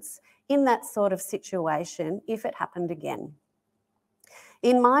parents in that sort of situation if it happened again.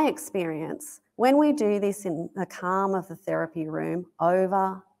 In my experience, when we do this in the calm of the therapy room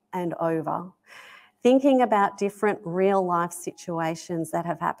over and over, thinking about different real-life situations that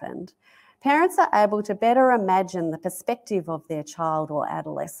have happened, parents are able to better imagine the perspective of their child or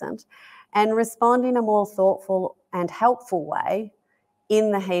adolescent and respond in a more thoughtful and helpful way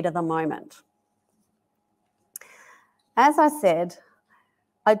in the heat of the moment. As I said,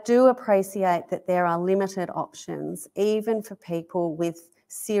 I do appreciate that there are limited options, even for people with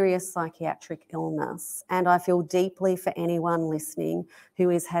serious psychiatric illness, and I feel deeply for anyone listening who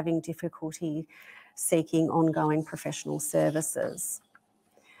is having difficulty seeking ongoing professional services.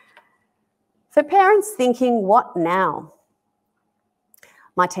 For parents thinking, what now?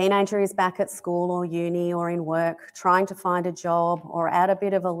 My teenager is back at school or uni or in work, trying to find a job or at a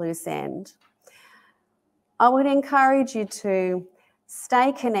bit of a loose end. I would encourage you to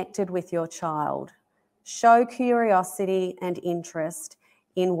stay connected with your child, show curiosity and interest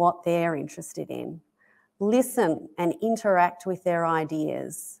in what they're interested in. Listen and interact with their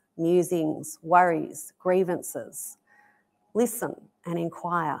ideas, musings, worries, grievances. Listen and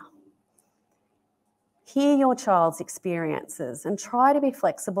inquire. Hear your child's experiences and try to be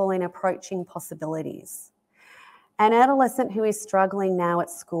flexible in approaching possibilities. An adolescent who is struggling now at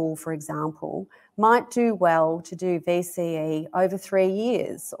school, for example, might do well to do VCE over 3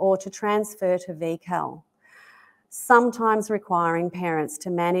 years or to transfer to VCAL, sometimes requiring parents to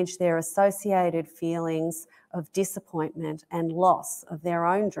manage their associated feelings of disappointment and loss of their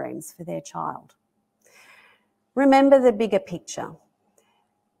own dreams for their child. Remember the bigger picture.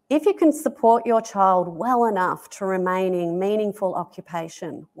 If you can support your child well enough to remain in meaningful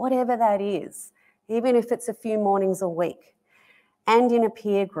occupation, whatever that is, even if it's a few mornings a week, and in a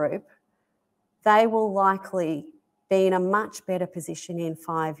peer group, they will likely be in a much better position in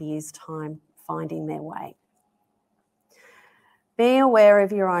 5 years' time finding their way. Be aware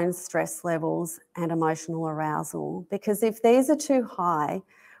of your own stress levels and emotional arousal, because if these are too high,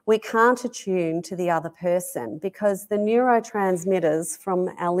 we can't attune to the other person, because the neurotransmitters from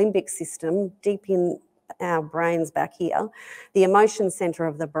our limbic system, deep in our brains back here, the emotion centre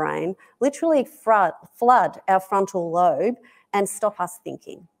of the brain, literally flood our frontal lobe and stop us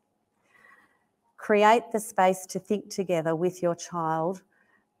thinking. Create the space to think together with your child,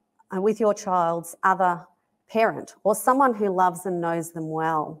 with your child's other parent or someone who loves and knows them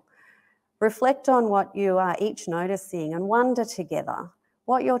well. Reflect on what you are each noticing and wonder together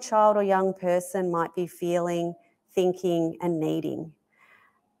what your child or young person might be feeling, thinking and needing,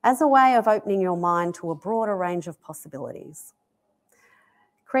 as a way of opening your mind to a broader range of possibilities.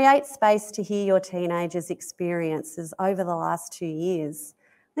 Create space to hear your teenagers' experiences over the last 2 years.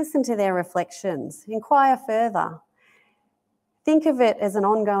 Listen to their reflections, inquire further. Think of it as an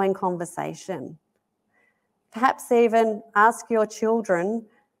ongoing conversation. Perhaps even ask your children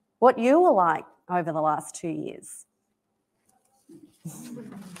what you were like over the last 2 years.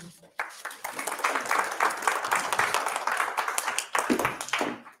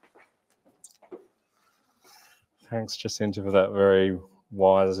 Thanks, Jacinta, for that very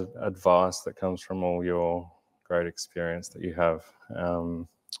wise advice that comes from all your great experience that you have.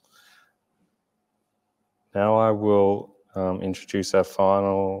 Now I will introduce our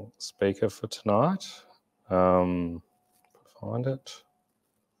final speaker for tonight. Find it.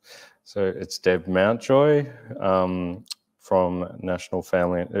 So it's Deb Mountjoy from National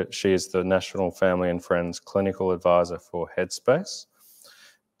Family. She is the National Family and Friends Clinical Advisor for Headspace.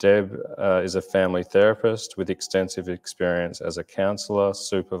 Deb is a family therapist with extensive experience as a counsellor,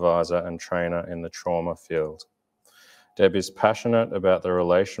 supervisor and trainer in the trauma field. Deb is passionate about the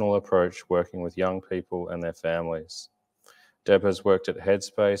relational approach working with young people and their families. Deb has worked at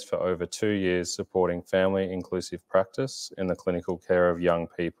Headspace for over 2 years supporting family inclusive practice in the clinical care of young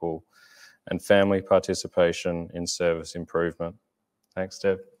people and family participation in service improvement. Thanks,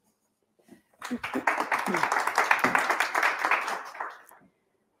 Deb.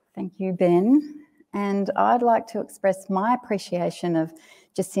 Thank you, Ben. And I'd like to express my appreciation of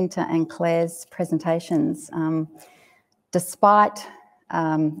Jacinta and Claire's presentations. Despite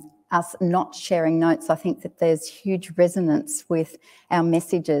us not sharing notes, I think that there's huge resonance with our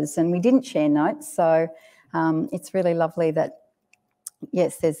messages, and we didn't share notes, so it's really lovely that,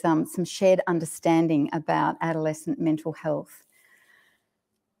 yes, there's some shared understanding about adolescent mental health.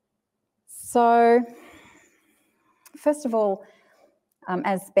 So, first of all,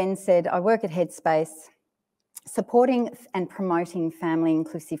 as Ben said, I work at Headspace, supporting and promoting family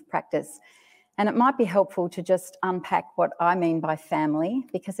inclusive practice. And it might be helpful to just unpack what I mean by family,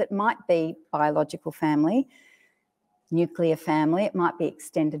 because it might be biological family, nuclear family, it might be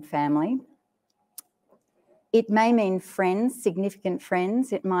extended family. It may mean friends, significant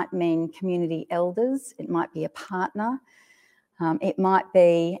friends, it might mean community elders, it might be a partner, it might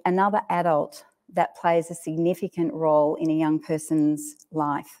be another adult that plays a significant role in a young person's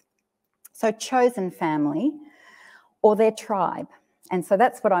life. So chosen family or their tribe. And so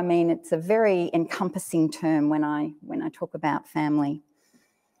that's what I mean. It's a very encompassing term when I talk about family.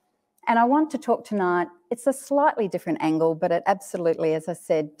 And I want to talk tonight it's a slightly different angle, but it absolutely, as I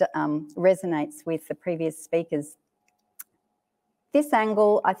said, resonates with the previous speakers. This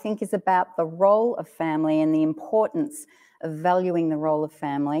angle, I think, is about the role of family and the importance of valuing the role of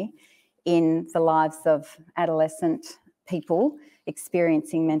family in the lives of adolescent people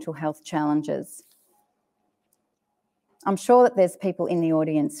experiencing mental health challenges. I'm sure that there's people in the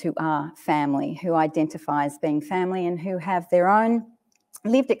audience who are family, who identify as being family and who have their own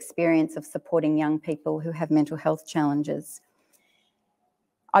lived experience of supporting young people who have mental health challenges.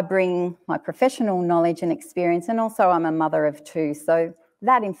 I bring my professional knowledge and experience, and also I'm a mother of two, so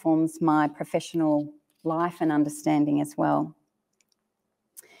that informs my professional life and understanding as well.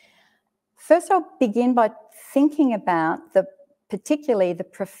 First, I'll begin by thinking about particularly the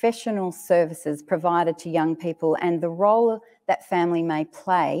professional services provided to young people and the role that family may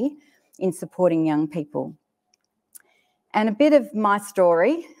play in supporting young people. And a bit of my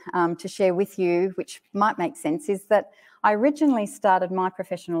story to share with you, which might make sense, is that I originally started my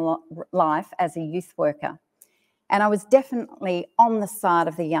professional life as a youth worker, and I was definitely on the side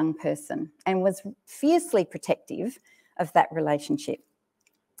of the young person and was fiercely protective of that relationship.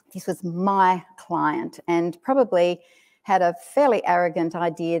 This was my client and probably had a fairly arrogant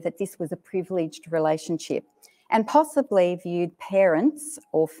idea that this was a privileged relationship and possibly viewed parents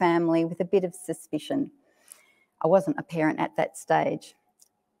or family with a bit of suspicion. I wasn't a parent at that stage.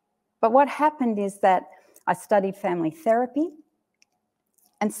 But what happened is that I studied family therapy,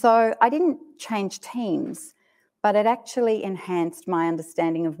 and so I didn't change teams, but it actually enhanced my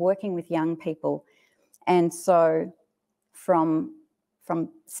understanding of working with young people. And so from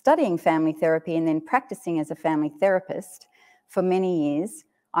studying family therapy and then practicing as a family therapist for many years,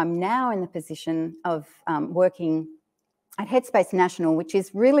 I'm now in the position of working at Headspace National, which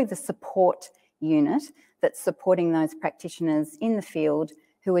is really the support unit that's supporting those practitioners in the field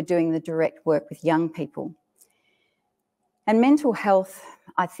who are doing the direct work with young people. And mental health,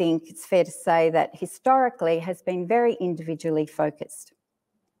 I think it's fair to say that historically has been very individually focused.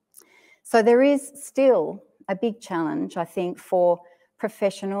 So there is still a big challenge, I think, for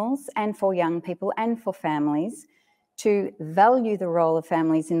professionals and for young people and for families to value the role of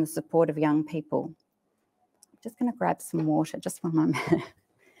families in the support of young people. I'm just going to grab some water, just 1 moment.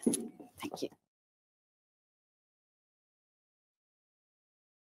 Thank you.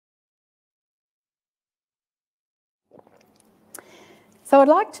 So I'd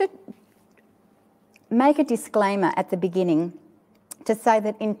like to make a disclaimer at the beginning to say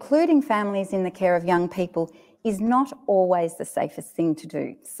that including families in the care of young people is not always the safest thing to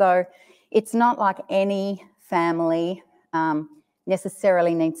do. So it's not like any family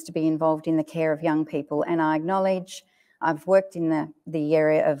necessarily needs to be involved in the care of young people. And I acknowledge I've worked in the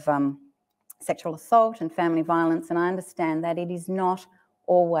area of sexual assault and family violence, and I understand that it is not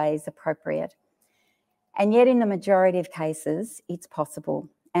always appropriate. And yet in the majority of cases, it's possible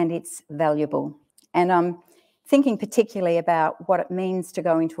and it's valuable. And I'm thinking particularly about what it means to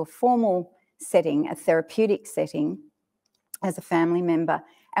go into a formal setting, a therapeutic setting as a family member,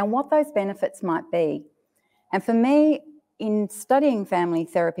 and what those benefits might be. And for me, in studying family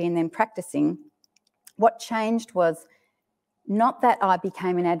therapy and then practicing, what changed was not that I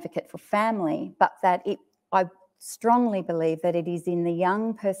became an advocate for family, but that I strongly believe that it is in the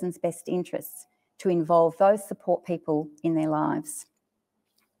young person's best interests to involve those support people in their lives.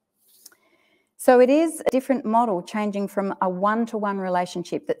 So it is a different model, changing from a one-to-one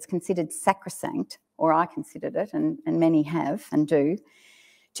relationship that's considered sacrosanct, or I considered it, and many have and do,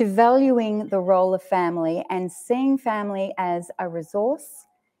 to valuing the role of family and seeing family as a resource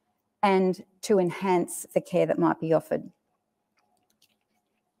and to enhance the care that might be offered.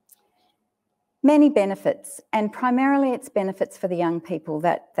 Many benefits, and primarily it's benefits for the young people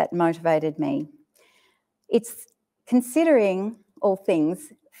that motivated me. It's considering all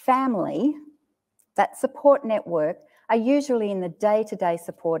things family, that support network, are usually in the day-to-day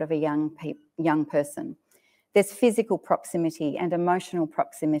support of a young person. There's physical proximity and emotional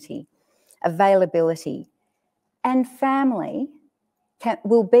proximity, availability, and family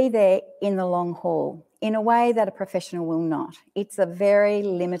will be there in the long haul in a way that a professional will not. It's a very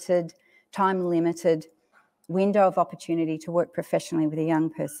limited, time-limited window of opportunity to work professionally with a young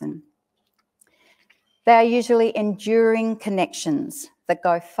person. They are usually enduring connections that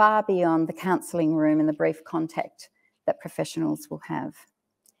go far beyond the counselling room and the brief contact that professionals will have.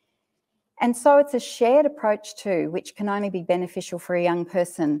 And so it's a shared approach too, which can only be beneficial for a young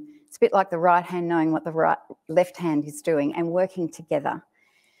person. It's a bit like the right hand knowing what the left hand is doing and working together.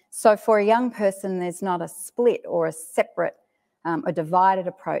 So for a young person, there's not a split or a separate, a divided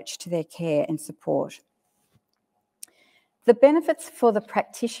approach to their care and support. The benefits for the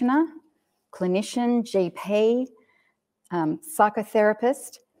practitioner clinician, GP,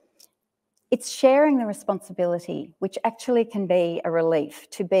 psychotherapist. It's sharing the responsibility, which actually can be a relief,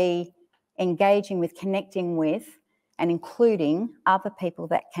 to be engaging with, connecting with, and including other people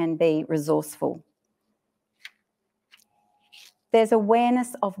that can be resourceful. There's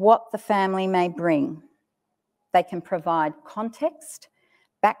awareness of what the family may bring. They can provide context,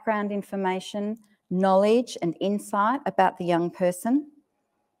 background information, knowledge and insight about the young person,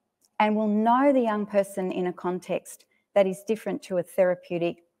 and will know the young person in a context that is different to a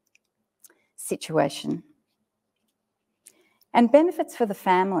therapeutic situation. And benefits for the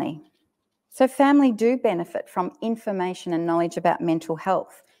family. So family do benefit from information and knowledge about mental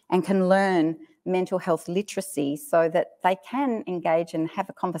health and can learn mental health literacy so that they can engage and have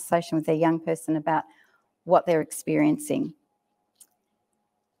a conversation with their young person about what they're experiencing.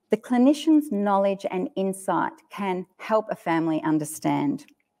 The clinician's knowledge and insight can help a family understand.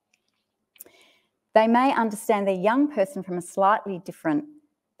 They may understand their young person from a slightly different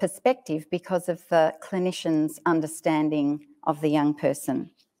perspective because of the clinician's understanding of the young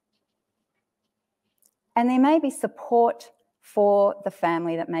person. And there may be support for the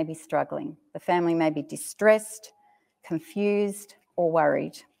family that may be struggling. The family may be distressed, confused, or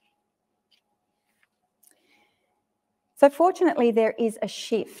worried. So fortunately, there is a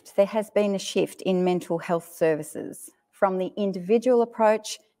shift. There has been a shift in mental health services from the individual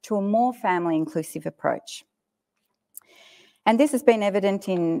approach to a more family inclusive approach. And this has been evident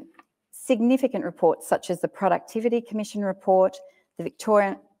in significant reports such as the Productivity Commission report, the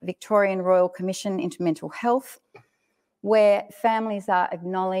Victorian Royal Commission into Mental Health, where families are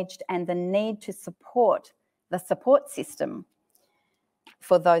acknowledged and the need to support the support system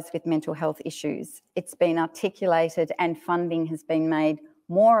for those with mental health issues. It's been articulated and funding has been made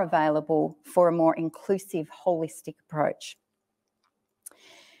more available for a more inclusive, holistic approach.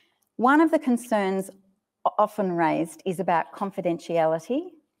 One of the concerns often raised is about confidentiality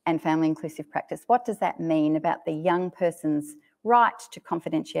and family inclusive practice. What does that mean about the young person's right to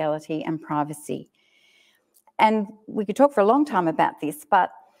confidentiality and privacy? And we could talk for a long time about this,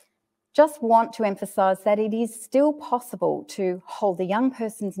 but just want to emphasise that it is still possible to hold the young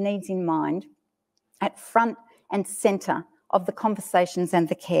person's needs in mind at front and centre of the conversations and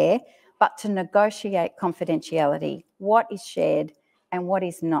the care, but to negotiate confidentiality, what is shared and what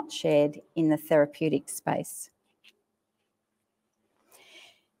is not shared in the therapeutic space.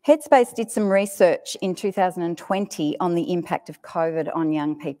 Headspace did some research in 2020 on the impact of COVID on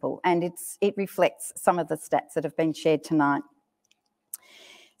young people, and it reflects some of the stats that have been shared tonight.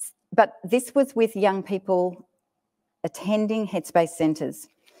 But this was with young people attending Headspace centres.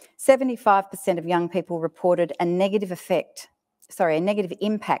 75% of young people reported a negative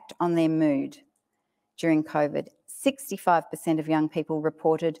impact on their mood during COVID. 65% of young people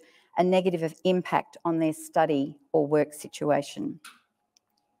reported a negative impact on their study or work situation.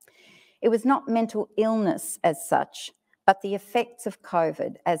 It was not mental illness as such, but the effects of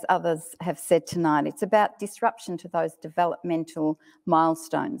COVID, as others have said tonight. It's about disruption to those developmental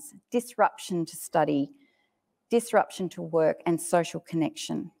milestones, disruption to study, disruption to work and social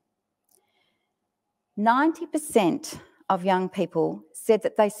connection. 90% of young people said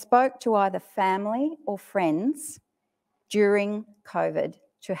that they spoke to either family or friends during COVID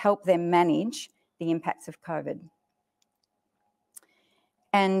to help them manage the impacts of COVID.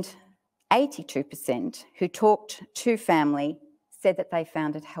 And 82% who talked to family said that they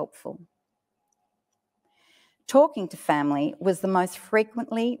found it helpful. Talking to family was the most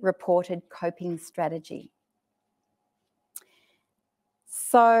frequently reported coping strategy.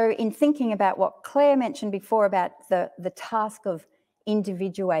 So in thinking about what Claire mentioned before about the task of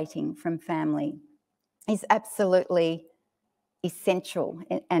individuating from family is absolutely essential,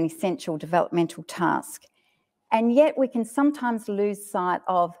 an essential developmental task. And yet we can sometimes lose sight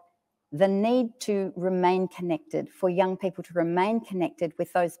of the need to remain connected, for young people to remain connected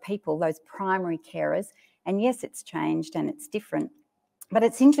with those people, those primary carers. And yes, it's changed and it's different. But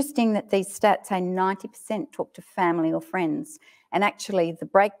it's interesting that these stats say 90% talk to family or friends. And actually the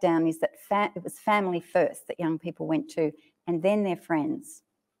breakdown is that it was family first that young people went to, and then their friends.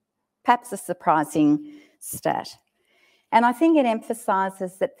 Perhaps a surprising stat. And I think it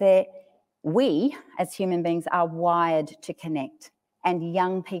emphasises that we as human beings are wired to connect, and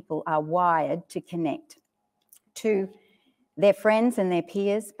young people are wired to connect to their friends and their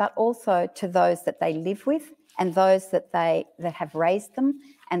peers, but also to those that they live with and those that have raised them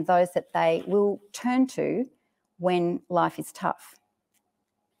and those that they will turn to when life is tough.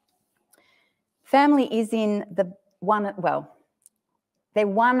 Family is they're one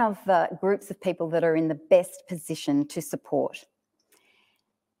of the groups of people that are in the best position to support.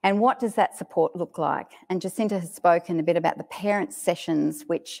 And what does that support look like? And Jacinta has spoken a bit about the parent sessions,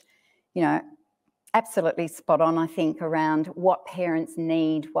 which, you know, absolutely spot on, I think, around what parents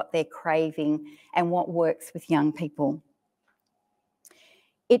need, what they're craving, and what works with young people.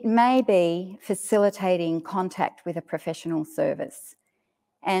 It may be facilitating contact with a professional service.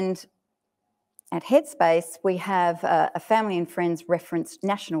 And at Headspace, we have a family and friends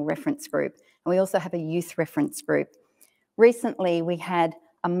national reference group, and we also have a youth reference group. Recently, we had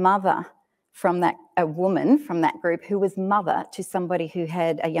a woman from that group who was mother to somebody who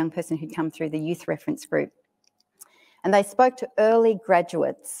had a young person who'd come through the youth reference group. And they spoke to early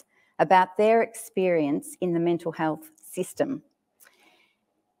graduates about their experience in the mental health system.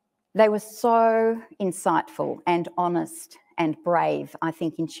 They were so insightful and honest and brave, I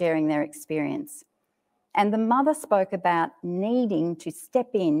think, in sharing their experience. And the mother spoke about needing to step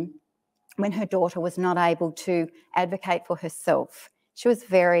in when her daughter was not able to advocate for herself. She was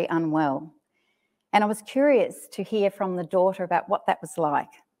very unwell. And I was curious to hear from the daughter about what that was like,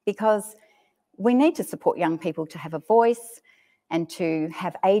 because we need to support young people to have a voice and to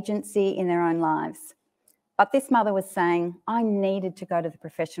have agency in their own lives. But this mother was saying, I needed to go to the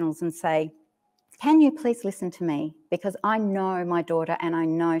professionals and say, can you please listen to me? Because I know my daughter and I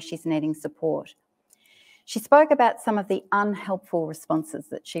know she's needing support. She spoke about some of the unhelpful responses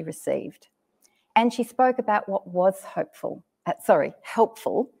that she received. And she spoke about what was helpful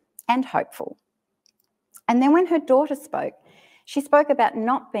and hopeful. And then when her daughter spoke, she spoke about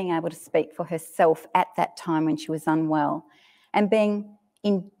not being able to speak for herself at that time when she was unwell and being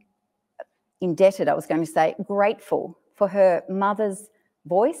indebted, I was going to say, grateful for her mother's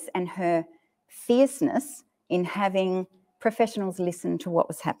voice and her fierceness in having professionals listen to what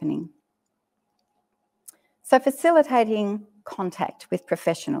was happening. So facilitating contact with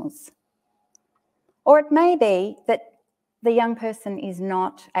professionals. Or it may be that the young person is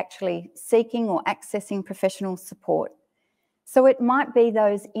not actually seeking or accessing professional support. So it might be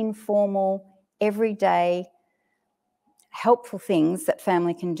those informal, everyday, helpful things that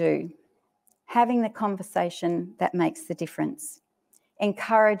family can do. Having the conversation that makes the difference.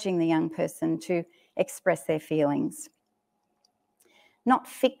 Encouraging the young person to express their feelings. Not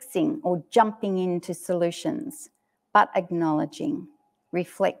fixing or jumping into solutions, but acknowledging,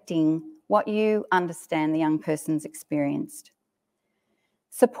 reflecting what you understand the young person's experienced.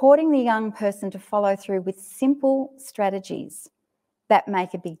 Supporting the young person to follow through with simple strategies that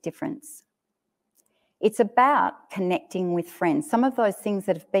make a big difference. It's about connecting with friends. Some of those things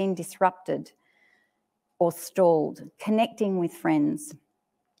that have been disrupted or stalled, connecting with friends,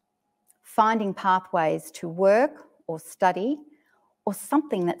 finding pathways to work or study or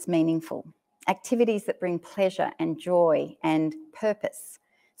something that's meaningful, activities that bring pleasure and joy and purpose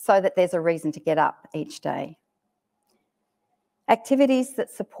so that there's a reason to get up each day. Activities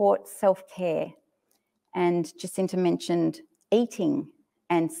that support self-care, and Jacinta mentioned eating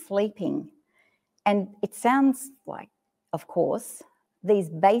and sleeping. And it sounds like, of course, these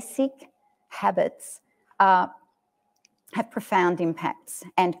basic habits have profound impacts,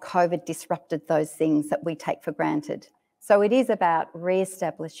 and COVID disrupted those things that we take for granted. So it is about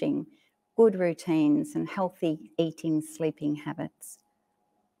re-establishing good routines and healthy eating, sleeping habits.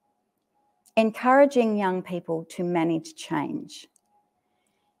 Encouraging young people to manage change.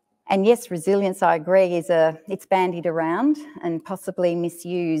 And yes, resilience, I agree, it's bandied around and possibly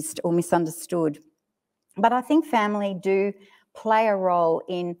misused or misunderstood. But I think family do play a role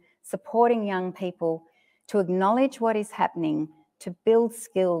in supporting young people to acknowledge what is happening, to build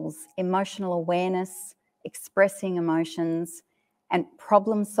skills, emotional awareness, expressing emotions, and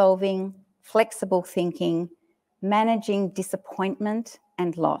problem solving, flexible thinking, managing disappointment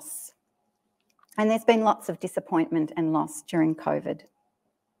and loss. And there's been lots of disappointment and loss during COVID.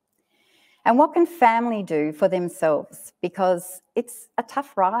 And what can family do for themselves? Because it's a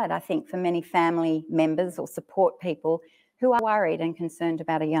tough ride, I think, for many family members or support people who are worried and concerned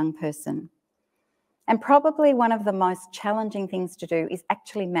about a young person. And probably one of the most challenging things to do is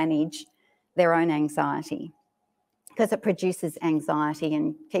actually manage their own anxiety, because it produces anxiety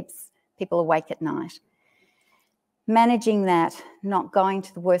and keeps people awake at night. Managing that, not going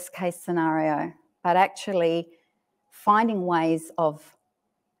to the worst case scenario, but actually finding ways of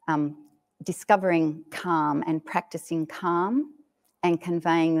discovering calm and practicing calm and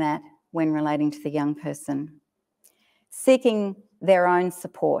conveying that when relating to the young person. Seeking their own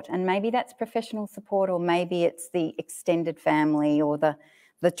support, and maybe that's professional support, or maybe it's the extended family or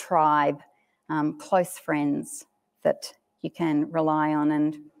the tribe, close friends that you can rely on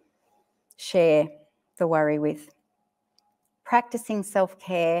and share the worry with. Practicing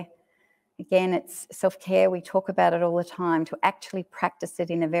self-care, Again, it's self-care. We talk about it all the time. To actually practice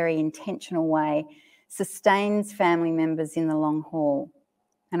it in a very intentional way sustains family members in the long haul.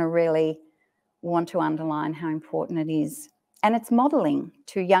 And I really want to underline how important it is. And it's modelling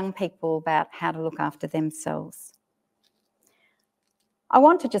to young people about how to look after themselves. I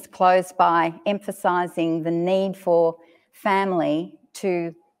want to just close by emphasising the need for family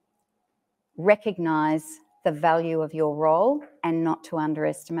to recognise the value of your role and not to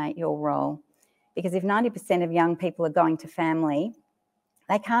underestimate your role. Because if 90% of young people are going to family,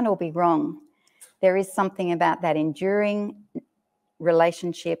 they can't all be wrong. There is something about that enduring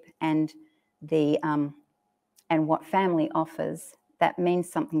relationship and what family offers that means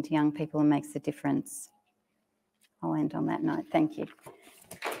something to young people and makes a difference. I'll end on that note. Thank you.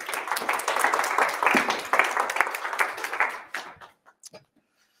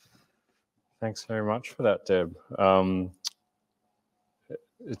 Thanks very much for that, Deb.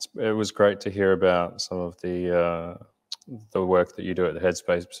 It was great to hear about some of the work that you do at the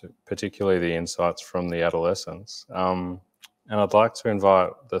Headspace, particularly the insights from the adolescents. And I'd like to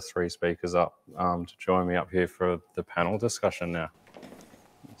invite the three speakers up to join me up here for the panel discussion now.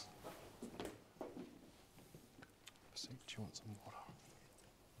 Do you want some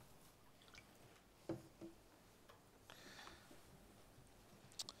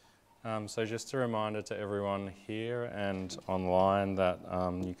water? So just a reminder to everyone here and online that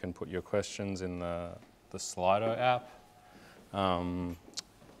you can put your questions in the Slido app,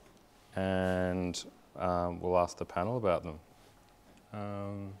 and we'll ask the panel about them.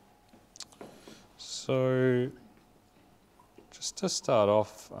 So just to start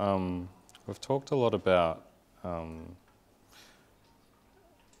off, we've talked a lot about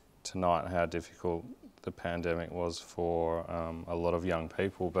tonight how difficult the pandemic was for a lot of young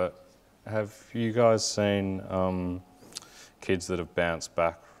people, but have you guys seen kids that have bounced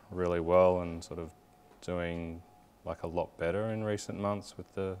back really well and sort of doing like a lot better in recent months with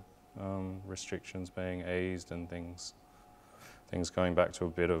the restrictions being eased and things going back to a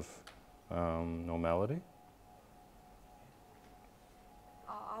bit of normality?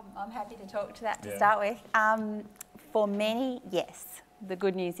 I'm happy to talk to that to start with. For many, yes. The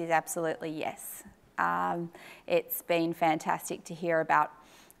good news is absolutely yes. It's been fantastic to hear about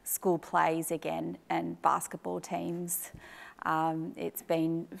school plays again and basketball teams. It's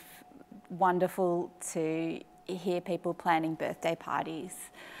been wonderful to hear people planning birthday parties.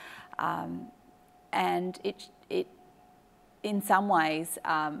 And it in some ways,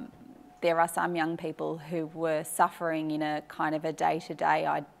 there are some young people who were suffering in a kind of a day-to-day,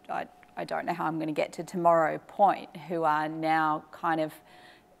 I don't know how I'm going to get to tomorrow point, who are now kind of,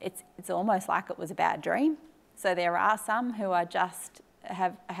 it's almost like it was a bad dream. So there are some who are just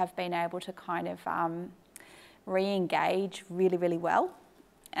have been able to kind of re-engage really, really well.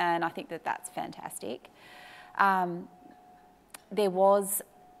 And I think that that's fantastic. There was,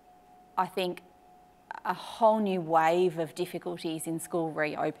 I think, a whole new wave of difficulties in school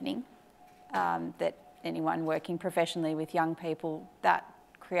reopening that anyone working professionally with young people, that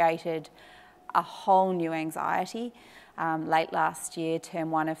created a whole new anxiety. Late last year, term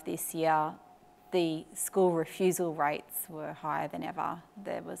 1 of this year, the school refusal rates were higher than ever.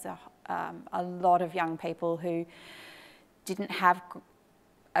 There was a lot of young people who didn't have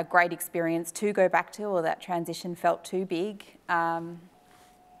a great experience to go back to, or that transition felt too big.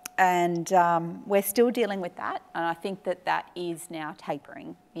 And we're still dealing with that, and I think that that is now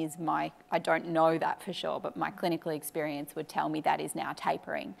tapering, I don't know that for sure, but my clinical experience would tell me that is now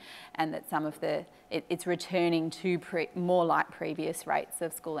tapering, and that some of it's returning to more like previous rates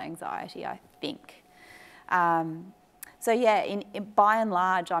of school anxiety, I think. So yeah, by and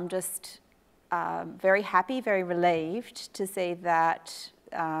large, I'm just very happy, very relieved to see that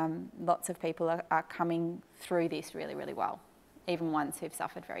lots of people are coming through this really, really well, even ones who've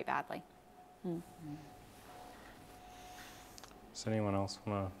suffered very badly. Does anyone else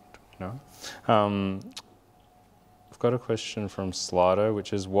want to know? I've got a question from Slido,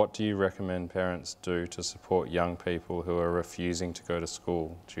 which is, what do you recommend parents do to support young people who are refusing to go to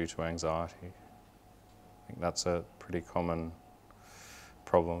school due to anxiety? I think that's a pretty common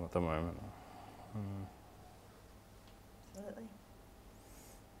problem at the moment. Absolutely.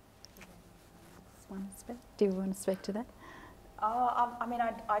 Do you want to speak to that? I mean,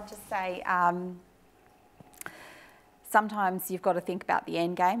 I'd just say sometimes you've got to think about the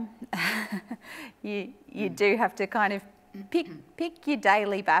end game. You do have to kind of pick your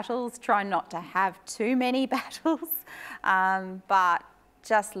daily battles. Try not to have too many battles, but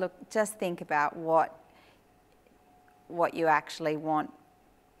just think about what you actually want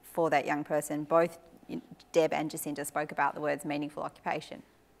for that young person. Both Deb and Jacinta spoke about the words meaningful occupation.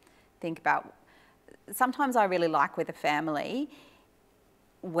 think about, sometimes I really like with a family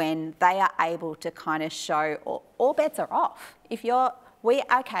when they are able to kind of show all bets are off. If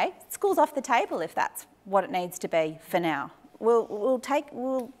okay, school's off the table if that's what it needs to be for now. We'll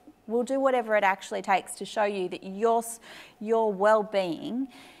do whatever it actually takes to show you that your well-being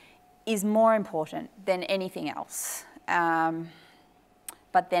is more important than anything else.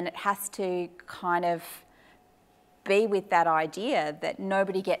 But then it has to kind of be with that idea that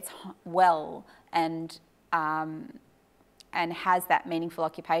nobody gets well and has that meaningful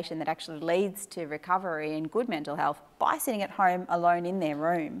occupation that actually leads to recovery and good mental health by sitting at home alone in their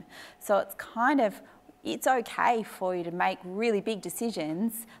room. So it's okay for you to make really big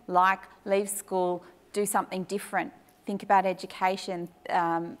decisions like leave school, do something different, think about education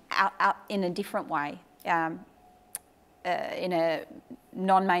out in a different way, in a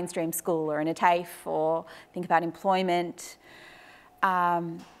non-mainstream school or in a TAFE, or think about employment.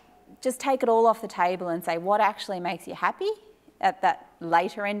 Just take it all off the table and say what actually makes you happy at that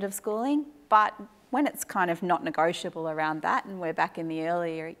later end of schooling. But when it's kind of not negotiable around that and we're back in the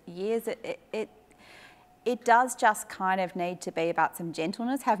earlier years, it does just kind of need to be about some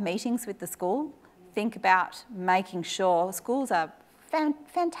gentleness. Have meetings with the school. Think about making sure schools are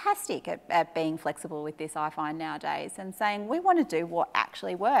fantastic at being flexible with this, I find nowadays, and saying we want to do what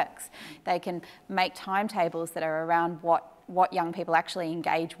actually works. They can make timetables that are around what young people actually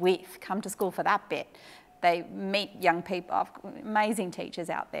engage with. Come to school for that bit. They meet young people, I've got amazing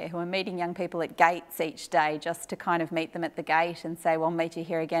teachers out there who are meeting young people at gates each day just to kind of meet them at the gate and say, well, meet you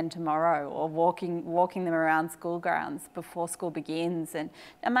here again tomorrow, or walking them around school grounds before school begins, and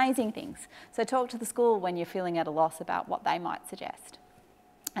amazing things. So talk to the school when you're feeling at a loss about what they might suggest.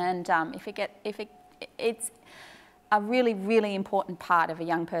 And it's a really, really important part of a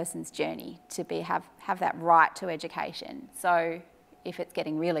young person's journey to have that right to education. So if it's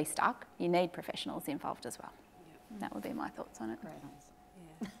getting really stuck, you need professionals involved as well. Yeah. That would be my thoughts on it. Great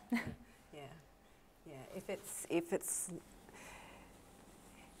answer. Yeah.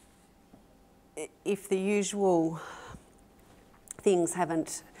 If the usual things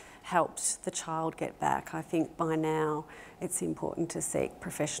haven't helped the child get back, I think by now it's important to seek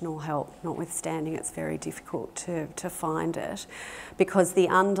professional help, notwithstanding it's very difficult to find it, because the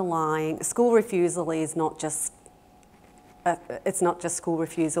underlying school refusal is not just it's not just school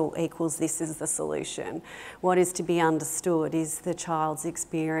refusal equals this is the solution. What is to be understood is the child's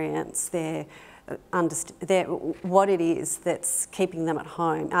experience, what it is that's keeping them at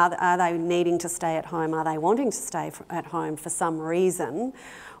home. Are they needing to stay at home? Are they wanting to stay at home for some reason?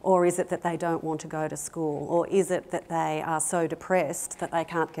 Or is it that they don't want to go to school? Or is it that they are so depressed that they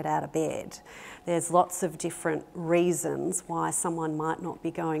can't get out of bed? There's lots of different reasons why someone might not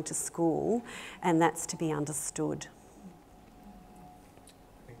be going to school, and that's to be understood.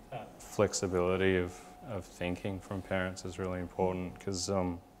 Flexibility of thinking from parents is really important, because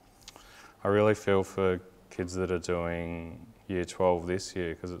I really feel for kids that are doing Year 12 this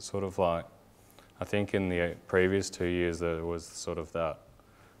year, because it's sort of like, I think in the previous 2 years there was sort of that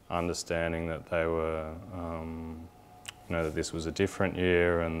understanding that they were, that this was a different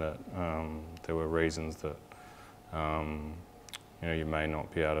year, and that there were reasons that, you may not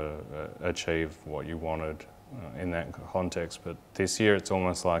be able to achieve what you wanted in that context. But this year it's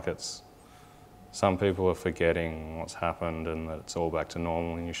almost like some people are forgetting what's happened and that it's all back to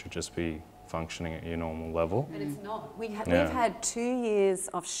normal and you should just be functioning at your normal level. But it's not. We've had 2 years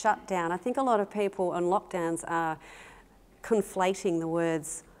of shutdown. I think a lot of people on lockdowns are conflating the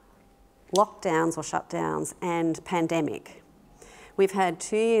words lockdowns or shutdowns and pandemic. We've had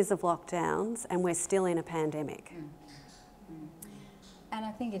 2 years of lockdowns and we're still in a pandemic. And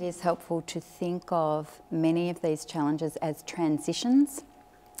I think it is helpful to think of many of these challenges as transitions.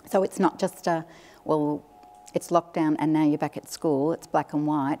 So it's not just it's lockdown and now you're back at school, it's black and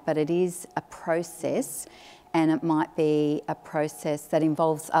white, but it is a process, and it might be a process that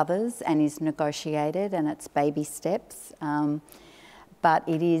involves others and is negotiated, and it's baby steps, but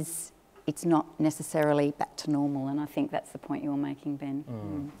it's not necessarily back to normal, and I think that's the point you were making, Ben.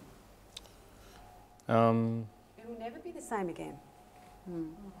 It will never be the same again.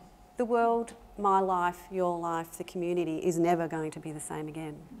 The world, my life, your life, the community is never going to be the same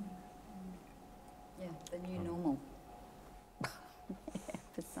again. Yeah, the new normal.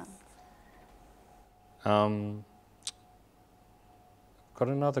 For some. Got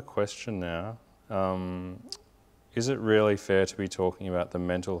another question now. Is it really fair to be talking about the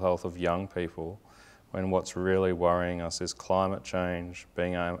mental health of young people when what's really worrying us is climate change,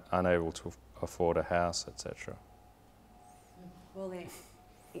 being unable to afford a house, etc.? Well,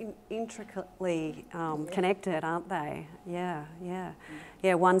 intricately connected, aren't they? Yeah.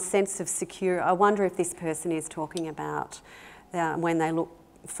 One sense of secure. I wonder if this person is talking about when they look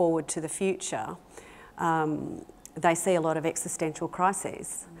forward to the future, they see a lot of existential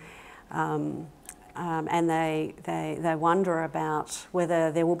crises. And they wonder about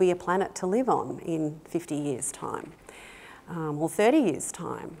whether there will be a planet to live on in 50 years' time or 30 years'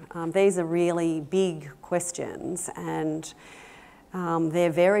 time. These are really big questions, and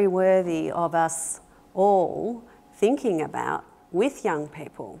they're very worthy of us all thinking about with young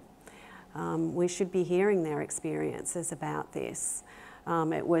people. We should be hearing their experiences about this.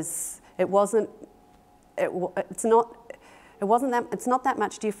 It's not that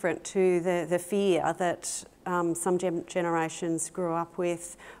much different to the fear that some generations grew up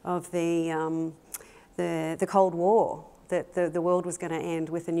with of the Cold War, that the world was going to end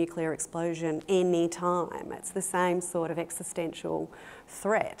with a nuclear explosion any time. It's the same sort of existential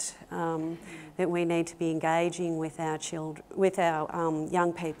threat that we need to be engaging with our children, with our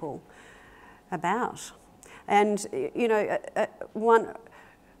young people about. And if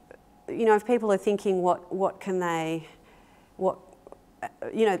people are thinking,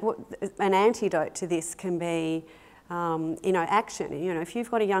 an antidote to this can be, action. If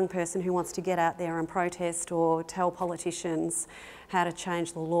you've got a young person who wants to get out there and protest or tell politicians how to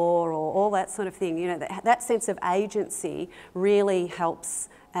change the law or all that sort of thing, that sense of agency really helps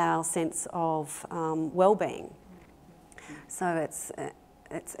our sense of well-being. So it's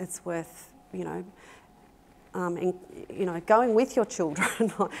worth, going with your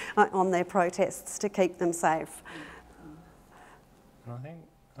children on their protests to keep them safe. I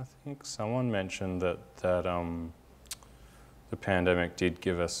think someone mentioned that the pandemic did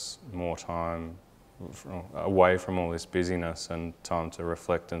give us more time away from all this busyness and time to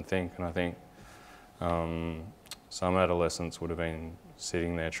reflect and think. And I think some adolescents would have been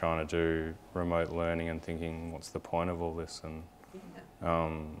sitting there trying to do remote learning and thinking, what's the point of all this? And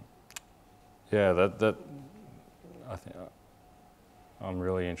I think I'm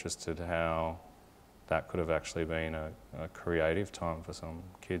really interested how that could have actually been a creative time for some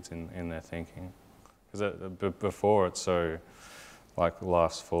kids in their thinking. Because before it's so,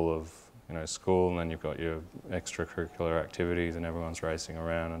 life's full of, school, and then you've got your extracurricular activities and everyone's racing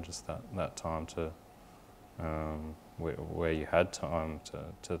around, and just that time to, where you had time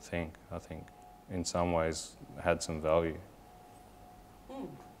to think, I think in some ways had some value.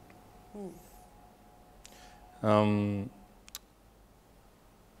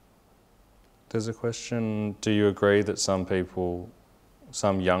 There's a question, do you agree that some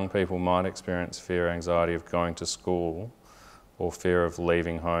young people might experience fear, anxiety of going to school or fear of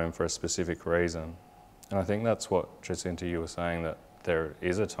leaving home for a specific reason? And I think that's what, Jacinta, you were saying, that there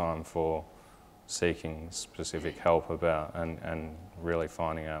is a time for seeking specific help about and really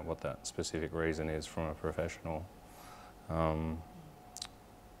finding out what that specific reason is from a professional. But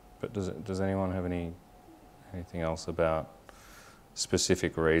does anyone have anything else about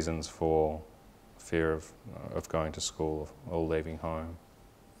specific reasons for fear of going to school or leaving home?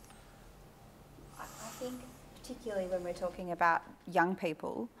 I think particularly when we're talking about young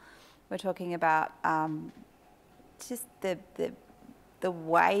people, we're talking about just the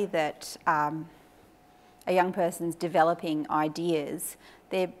way that a young person's developing ideas.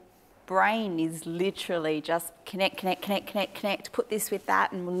 Their brain is literally just connect, put this with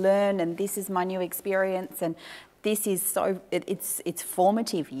that and learn, and this is my new experience, and this is it's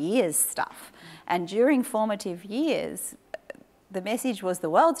formative years stuff. And during formative years, the message was the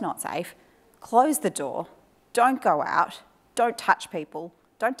world's not safe, close the door, don't go out, don't touch people,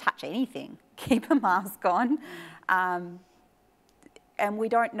 don't touch anything, keep a mask on. And we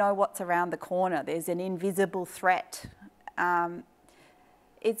don't know what's around the corner. There's an invisible threat.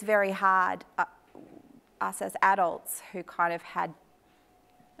 It's very hard, us as adults who kind of had,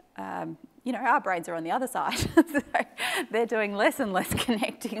 our brains are on the other side. So they're doing less and less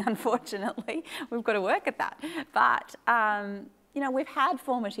connecting, unfortunately. We've got to work at that. But, we've had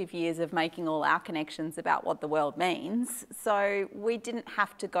formative years of making all our connections about what the world means. So we didn't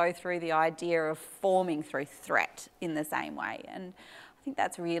have to go through the idea of forming through threat in the same way. And I think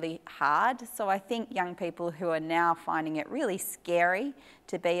that's really hard. So I think young people who are now finding it really scary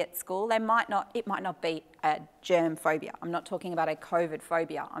to be at school, it might not be a germ phobia. I'm not talking about a COVID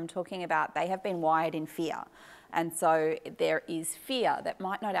phobia. I'm talking about they have been wired in fear. And so there is fear that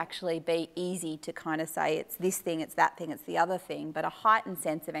might not actually be easy to kind of say it's this thing, it's that thing, it's the other thing, but a heightened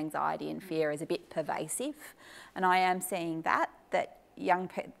sense of anxiety and fear is a bit pervasive. And I am seeing that the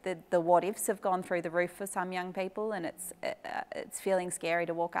what ifs have gone through the roof for some young people, and it's feeling scary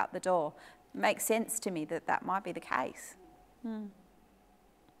to walk out the door. It makes sense to me that might be the case.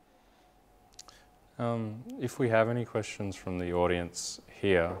 If we have any questions from the audience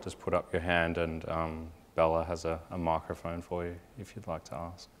here, just put up your hand and Bella has a microphone for you if you'd like to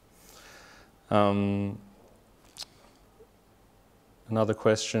ask. Another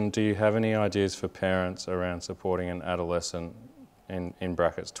question, do you have any ideas for parents around supporting an adolescent in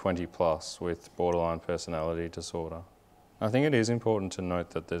brackets 20 plus with borderline personality disorder? I think it is important to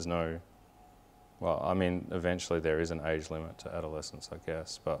note that there's no, well, I mean, eventually there is an age limit to adolescence, I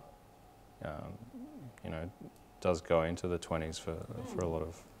guess, but you know, it does go into the 20s for a lot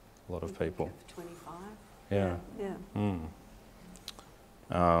of people. 25. Yeah. Yeah.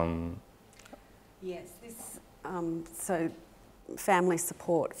 Yes, this so family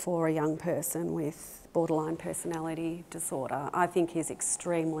support for a young person with borderline personality disorder, I think, is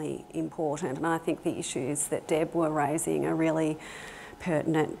extremely important, and I think the issues that Deb were raising are really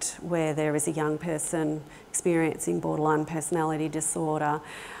pertinent where there is a young person experiencing borderline personality disorder.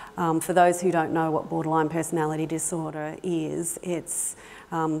 For those who don't know what borderline personality disorder is, it's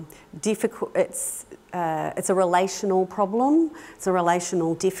difficult. It's a relational problem. It's a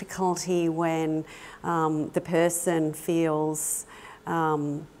relational difficulty when the person feels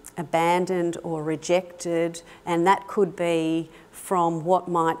abandoned or rejected, and that could be from what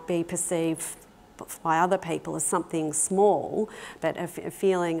might be perceived by other people as something small, but a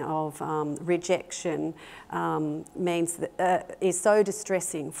feeling of rejection means that is so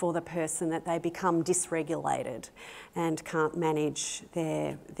distressing for the person that they become dysregulated and can't manage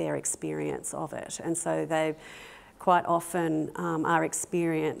their experience of it. And so they quite often are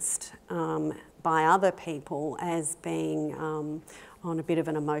experienced by other people as being on a bit of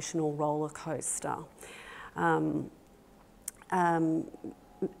an emotional roller coaster.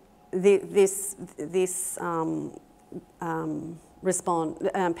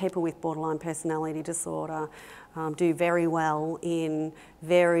 People with borderline personality disorder do very well in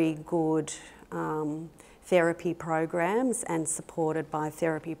very good therapy programs and supported by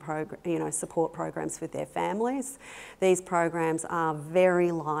support programs with their families. These programs are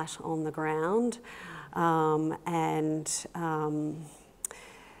very light on the ground,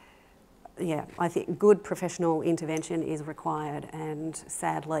 yeah, I think good professional intervention is required, and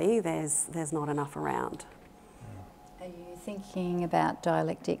sadly there's not enough around. Are you thinking about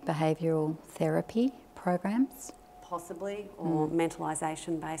dialectic behavioural therapy programs? Possibly, or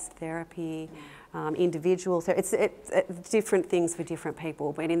mentalisation-based therapy, individual therapy. It's different things for different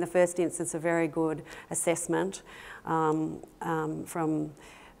people, but in the first instance, a very good assessment from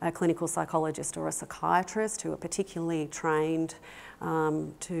a clinical psychologist or a psychiatrist who are particularly trained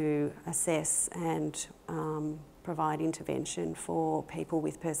to assess and provide intervention for people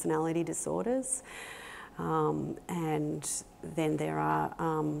with personality disorders. And then there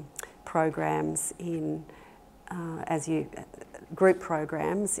are programs in group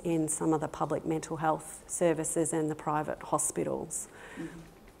programs in some of the public mental health services and the private hospitals.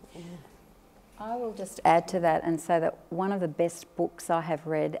 Mm-hmm. Yeah. I will just add to that and say that one of the best books I have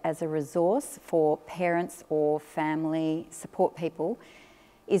read as a resource for parents or family support people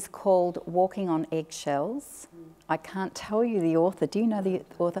is called Walking on Eggshells. I can't tell you the author. Do you know the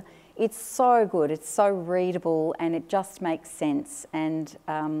author? It's so good, it's so readable, and it just makes sense. And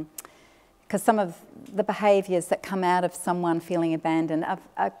because some of the behaviours that come out of someone feeling abandoned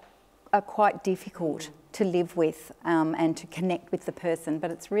are quite difficult to live with and to connect with the person, but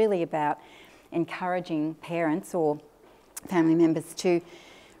it's really about encouraging parents or family members to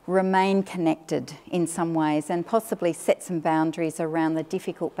remain connected in some ways and possibly set some boundaries around the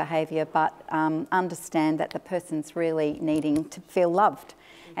difficult behaviour, but understand that the person's really needing to feel loved.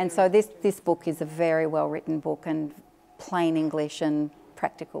 And so this book is a very well written book and plain English and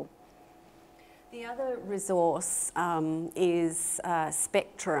practical. The other resource is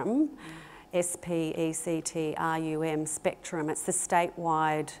Spectrum, SPECTRUM, Spectrum. It's the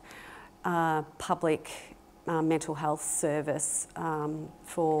statewide public mental health service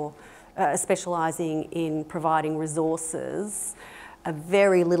for specialising in providing resources, a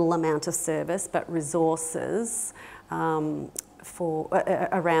very little amount of service, but resources for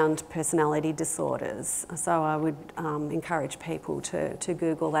around personality disorders. So I would encourage people to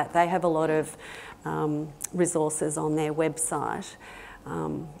Google that. They have a lot of resources on their website.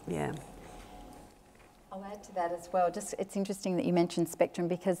 Yeah. I'll add to that as well. Just, it's interesting that you mentioned Spectrum,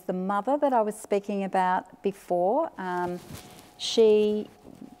 because the mother that I was speaking about before, she,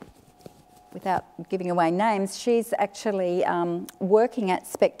 without giving away names, she's actually working at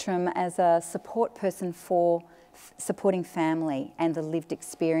Spectrum as a support person for supporting family and the lived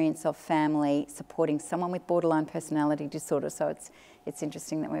experience of family, supporting someone with borderline personality disorder. So it's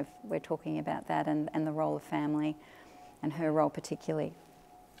interesting that we're talking about that and the role of family and her role particularly.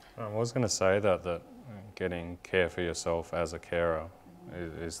 I was going to say that getting care for yourself as a carer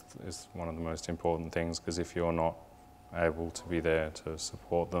is one of the most important things, because if you're not able to be there to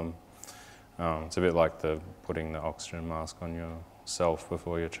support them, it's a bit like putting the oxygen mask on yourself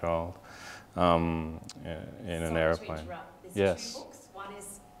before your child in an aeroplane. There's yes. 2 books. One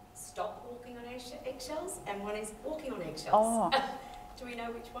is Stop Walking on Eggshells, and one is Walking on Eggshells. Oh. Do we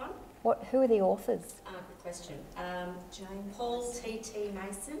know which one? Who are the authors? Good question. Paul T.T.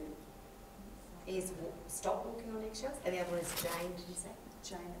 Mason is Stop Walking on Eggshells, and the other one is Jane, did you say?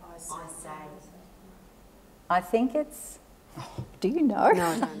 Jane Isay. I think it's... Oh, do you know? No,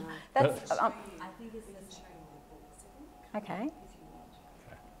 I don't know. That's... I think it's okay.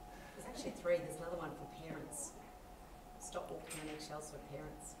 There's actually 3. There's another one for parents. Stop Walking on Eggshells for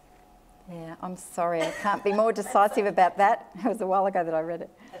parents. Yeah, I'm sorry, I can't be more decisive about that. It was a while ago that I read it.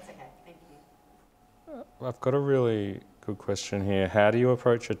 That's okay, thank you. I've got a really good question here. How do you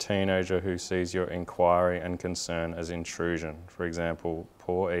approach a teenager who sees your inquiry and concern as intrusion? For example,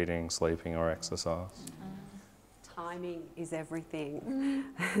 poor eating, sleeping or exercise? Timing is everything.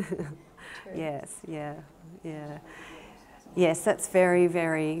 Yes, yeah. Yes, that's very,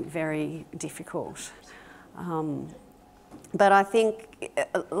 very, very difficult. But I think,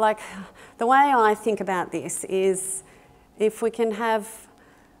 like, the way I think about this is if we can have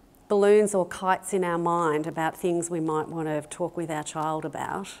balloons or kites in our mind about things we might want to talk with our child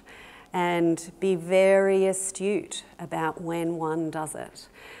about, and be very astute about when one does it.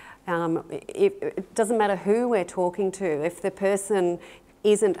 It doesn't matter who we're talking to. If the person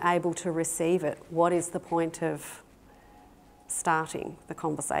isn't able to receive it, what is the point of starting the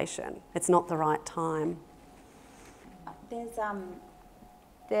conversation? It's not the right time.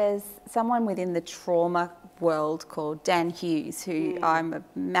 There's someone within the trauma world called Dan Hughes, who I'm a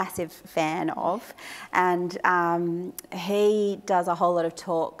massive fan of, and he does a whole lot of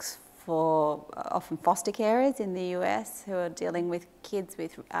talks for often foster carers in the US who are dealing with kids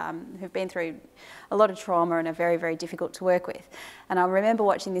with who've been through a lot of trauma and are very, very difficult to work with. And I remember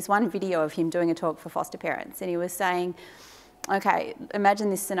watching this one video of him doing a talk for foster parents, and he was saying, okay, imagine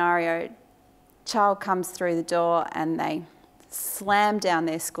this scenario. Child comes through the door and they slam down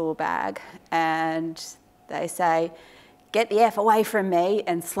their school bag and they say, "Get the F away from me,"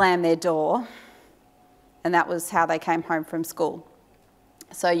 and slam their door. And that was how they came home from school.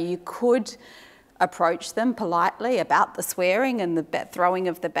 So you could approach them politely about the swearing and the throwing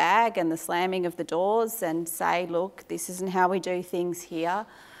of the bag and the slamming of the doors and say, look, this isn't how we do things here.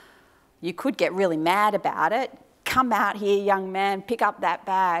 You could get really mad about it. Come out here, young man, pick up that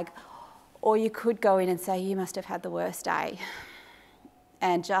bag. Or you could go in and say, you must have had the worst day,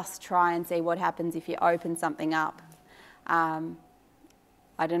 and just try and see what happens if you open something up. I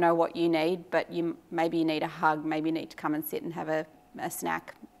don't know what you need, but maybe you need a hug, maybe you need to come and sit and have a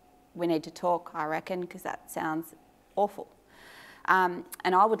snack. We need to talk, I reckon, because that sounds awful. And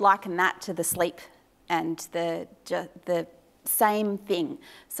I would liken that to the sleep and the same thing.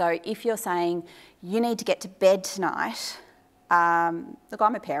 So if you're saying, you need to get to bed tonight, look,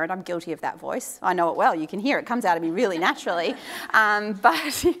 I'm a parent, I'm guilty of that voice. I know it well, you can hear it comes out of me really naturally.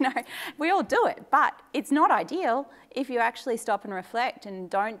 But, you know, we all do it. But it's not ideal if you actually stop and reflect and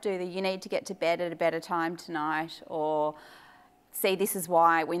don't do the, you need to get to bed at a better time tonight, or see, this is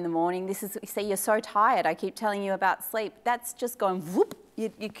why in the morning, see, you're so tired, I keep telling you about sleep. That's just going whoop,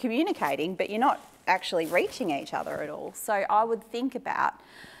 you're communicating, but you're not actually reaching each other at all. So I would think about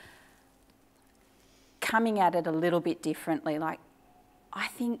coming at it a little bit differently. Like, I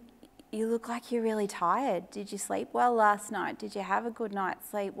think you look like you're really tired. Did you sleep well last night? Did you have a good night's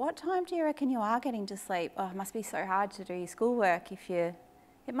sleep? What time do you reckon you are getting to sleep? Oh, it must be so hard to do your schoolwork if you...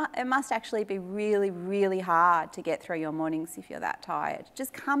 It must actually be really, really hard to get through your mornings if you're that tired.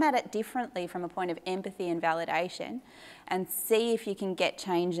 Just come at it differently from a point of empathy and validation, and see if you can get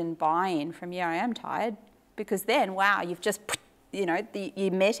change and buy-in from, yeah, I am tired, because then, wow, you've just... You know,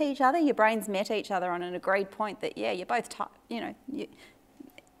 you met each other, your brains met each other on an agreed point that, yeah, you're both tired, you know,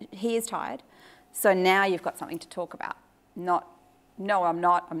 he is tired. So now you've got something to talk about. Not, no, I'm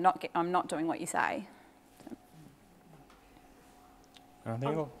not doing what you say. I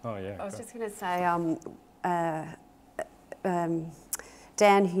think, I was just going to say,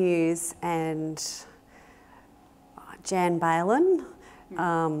 Dan Hughes and Jan Balin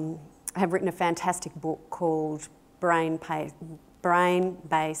have written a fantastic book called Brain-Based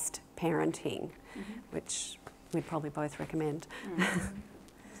Parenting, which we'd probably both recommend.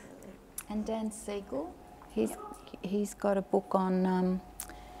 And Dan Siegel, he's got a book on,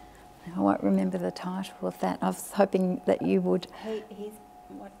 I won't remember the title of that. I was hoping that you would.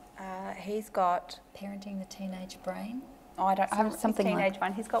 He's got Parenting the Teenage Brain. I haven't something teenage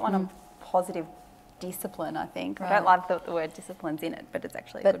one. He's got one on positive discipline, I think. Right. I don't like that the word discipline's in it, but it's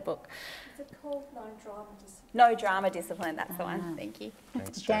actually a good book. Is it called No Drama Discipline? No Drama Discipline, that's the one. Thank you.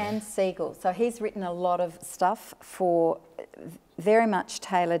 Thanks, Dan Siegel. So he's written a lot of stuff for very much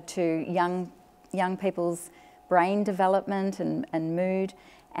tailored to young people's brain development and mood,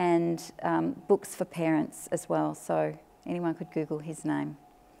 and books for parents as well. So anyone could Google his name.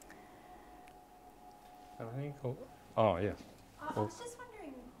 Oh, yeah. I was just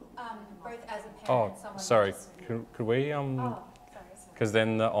wondering, both as a parent Oh, and someone... sorry. Could we... Because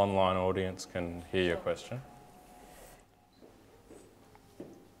then the online audience can hear your question.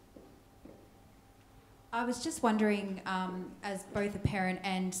 I was just wondering, as both a parent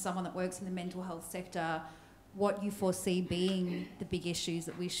and someone that works in the mental health sector, what you foresee being the big issues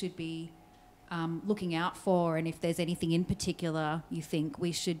that we should be looking out for, and if there's anything in particular you think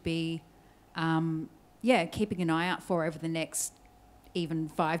we should be keeping an eye out for over the next even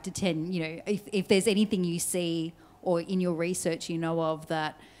 5 to 10, if there's anything you see or in your research you know of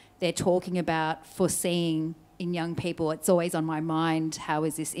that they're talking about foreseeing in young people. It's always on my mind, how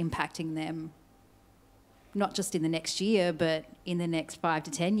is this impacting them, not just in the next year, but in the next 5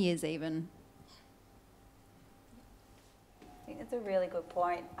 to 10 years even? I think that's a really good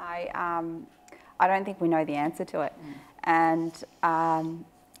point. I don't think we know the answer to it. And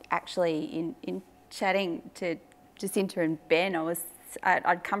actually, in chatting to Jacinta and Ben,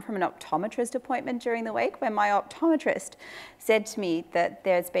 I'd come from an optometrist appointment during the week where my optometrist said to me that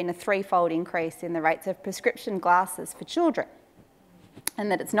there's been a 3-fold increase in the rates of prescription glasses for children,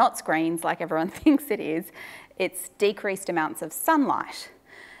 and that it's not screens like everyone thinks it is, it's decreased amounts of sunlight.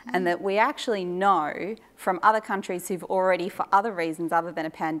 And that we actually know from other countries who've already, for other reasons other than a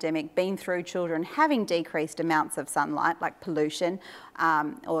pandemic, been through children having decreased amounts of sunlight, like pollution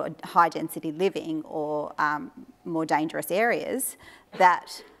or high density living or more dangerous areas,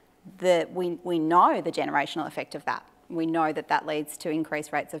 that we know the generational effect of that. We know that that leads to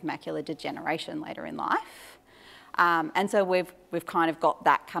increased rates of macular degeneration later in life. And so we've kind of got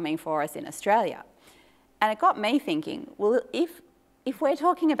that coming for us in Australia. And it got me thinking, well, if we're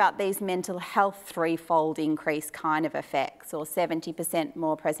talking about these mental health 3-fold increase kind of effects, or 70%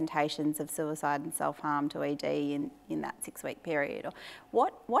 more presentations of suicide and self-harm to ED in that 6-week period,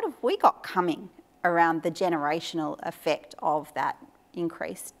 what have we got coming around the generational effect of that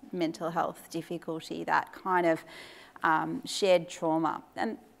increased mental health difficulty, that kind of shared trauma?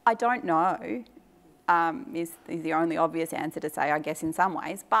 And I don't know is the only obvious answer to say, I guess, in some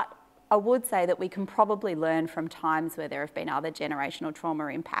ways, but I would say that we can probably learn from times where there have been other generational trauma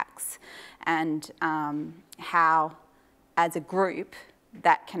impacts, and how, as a group,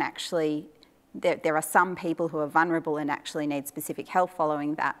 that can actually, there are some people who are vulnerable and actually need specific help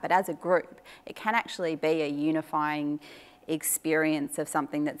following that, but as a group, it can actually be a unifying experience of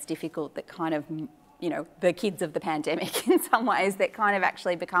something that's difficult, that kind of, the kids of the pandemic in some ways, that kind of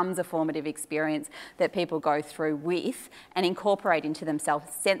actually becomes a formative experience that people go through with and incorporate into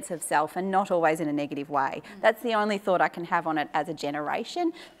themselves, sense of self, and not always in a negative way. That's the only thought I can have on it as a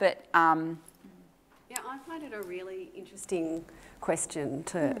generation. But yeah, I find it a really interesting question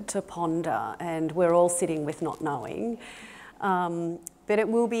to ponder, and we're all sitting with not knowing. But it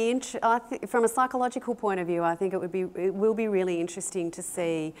will be, from a psychological point of view, I think it will be really interesting to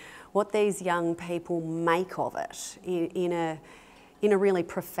see what these young people make of it in a really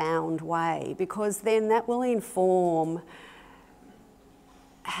profound way, because then that will inform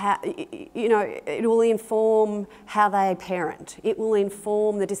how, it will inform how they parent. It will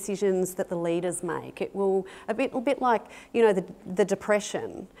inform the decisions that the leaders make. It will, a bit like, the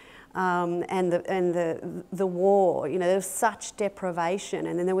Depression. And the war, there was such deprivation,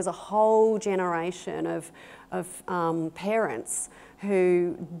 and then there was a whole generation of parents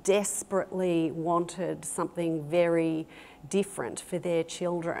who desperately wanted something very different for their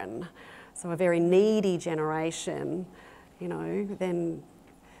children. So a very needy generation, then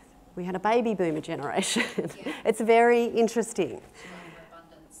we had a baby boomer generation. Yeah. It's very interesting.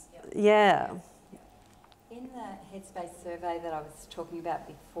 Yeah. In the Headspace survey that I was talking about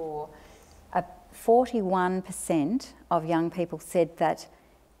before, 41% of young people said that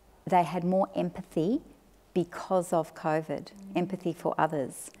they had more empathy because of COVID, empathy for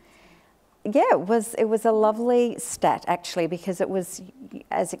others. Yeah, it was a lovely stat actually, because it was,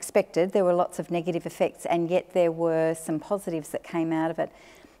 as expected, there were lots of negative effects, and yet there were some positives that came out of it.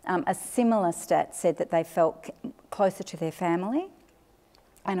 A similar stat said that they felt closer to their family.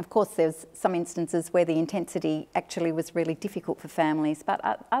 And of course, there's some instances where the intensity actually was really difficult for families, but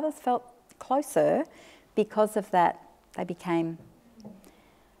others felt closer because of that. They became,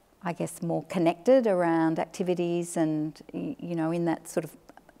 I guess, more connected around activities and, in that sort of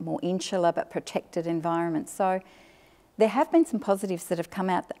more insular but protected environments. So there have been some positives that have come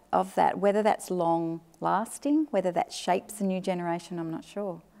out of that. Whether that's long lasting, whether that shapes a new generation, I'm not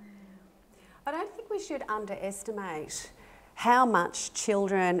sure. I don't think we should underestimate how much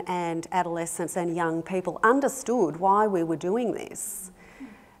children and adolescents and young people understood why we were doing this.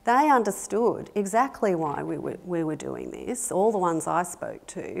 They understood exactly why we were doing this, all the ones I spoke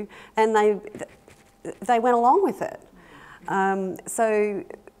to, and they went along with it. So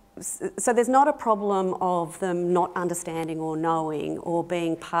there's not a problem of them not understanding or knowing or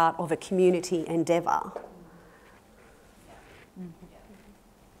being part of a community endeavour.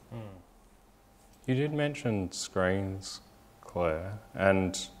 You did mention screens, Claire,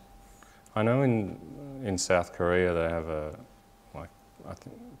 and I know in South Korea they have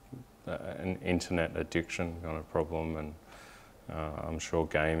an internet addiction kind of problem, and I'm sure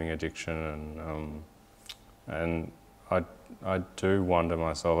gaming addiction, and I do wonder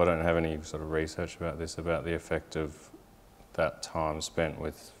myself, I don't have any sort of research about this, about the effect of that time spent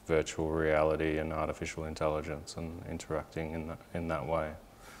with virtual reality and artificial intelligence and interacting in that way.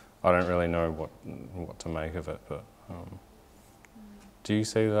 I don't really know what to make of it, but do you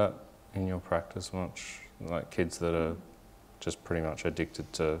see that in your practice much? Like kids that are just pretty much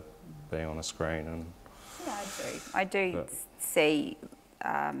addicted to being on a screen? And yeah, I do see,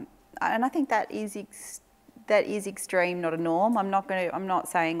 and I think that is extreme, not a norm. I'm not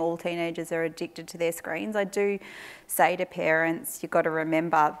saying all teenagers are addicted to their screens. I do say to parents, you've got to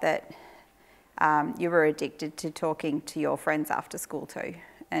remember that you were addicted to talking to your friends after school too.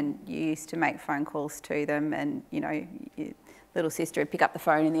 And you used to make phone calls to them, and you know, your little sister would pick up the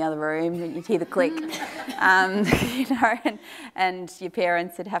phone in the other room, and you'd hear the click, you know, and your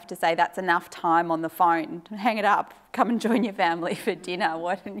parents would have to say, "That's enough time on the phone. Hang it up. Come and join your family for dinner.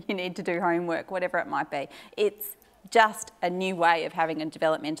 What you need to do homework, whatever it might be." It's just a new way of having a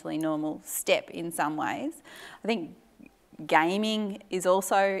developmentally normal step in some ways. I think gaming is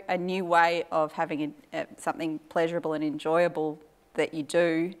also a new way of having something pleasurable and enjoyable that you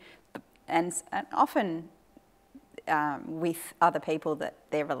do, and often with other people that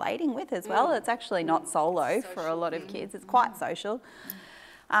they're relating with as well. It's actually not solo for a lot of kids. It's quite social.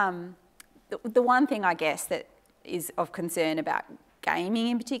 The one thing I guess that is of concern about gaming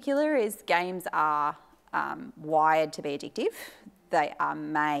in particular is games are wired to be addictive. They are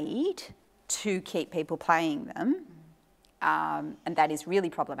made to keep people playing them. And that is really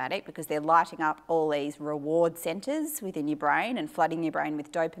problematic because they're lighting up all these reward centres within your brain and flooding your brain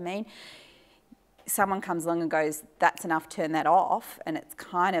with dopamine. Someone comes along and goes, "That's enough, turn that off," and it's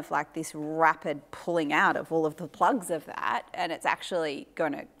kind of like this rapid pulling out of all of the plugs of that, and it's actually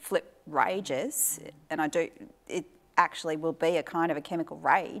going to flip rages, and it actually will be a kind of a chemical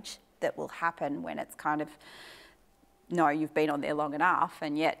rage that will happen when it's kind of, no, you've been on there long enough,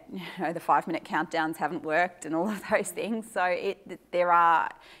 and yet, you know, the 5-minute countdowns haven't worked and all of those things. So there are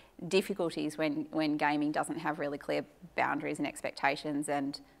difficulties when gaming doesn't have really clear boundaries and expectations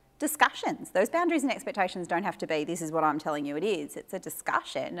and discussions. Those boundaries and expectations don't have to be, "This is what I'm telling you it is." It's a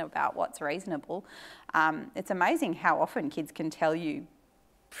discussion about what's reasonable. It's amazing how often kids can tell you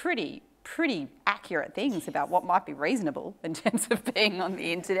pretty accurate things about what might be reasonable in terms of being on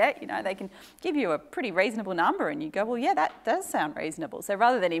the internet. You know, they can give you a pretty reasonable number and you go, "Well, yeah, that does sound reasonable." So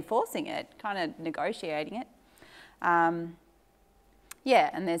rather than enforcing it, kind of negotiating it.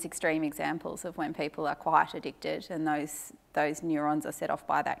 Yeah, and there's extreme examples of when people are quite addicted and those neurons are set off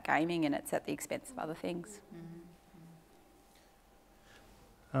by that gaming, and it's at the expense of other things.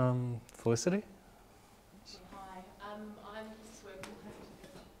 Felicity? Hi, I'm just working.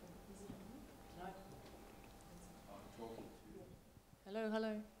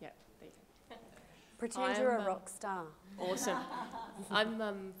 Hello. Yeah, there you go. Pretend you're a rock star. Awesome.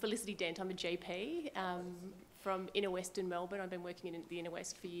 I'm Felicity Dent. I'm a GP from inner western Melbourne. I've been working in the inner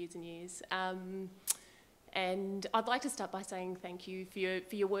west for years and years. And I'd like to start by saying thank you for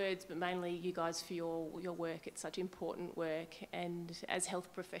your words, but mainly you guys for your work. It's such important work. And as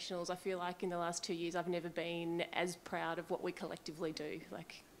health professionals, I feel like in the last 2 years, I've never been as proud of what we collectively do.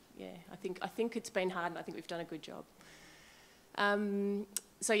 Like, yeah, I think it's been hard, and I think we've done a good job.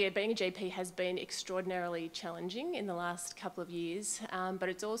 So yeah, being a GP has been extraordinarily challenging in the last couple of years, but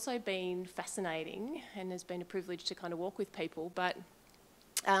it's also been fascinating and has been a privilege to kind of walk with people. But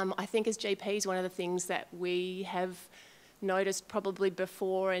I think as GPs, one of the things that we have noticed probably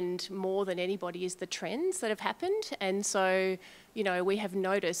before and more than anybody is the trends that have happened. And so, you know, we have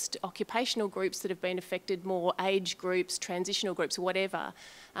noticed occupational groups that have been affected more, age groups, transitional groups, whatever.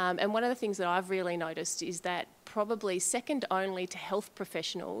 And one of the things that I've really noticed is that probably second only to health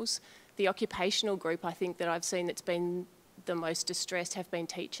professionals, the occupational group I think that I've seen that's been the most distressed have been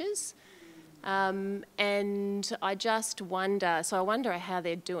teachers. And I just wonder, so I wonder how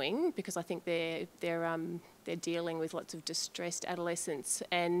they're doing, because I think they're dealing with lots of distressed adolescents.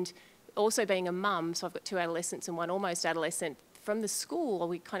 And also being a mum, so I've got 2 adolescents and 1 almost adolescent, from the school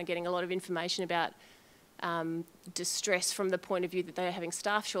we're kind of getting a lot of information about distress from the point of view that they're having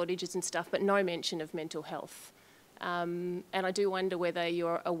staff shortages and stuff, but no mention of mental health. And I do wonder whether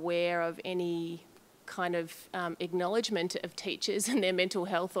you're aware of any kind of acknowledgement of teachers and their mental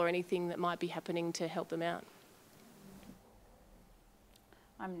health, or anything that might be happening to help them out.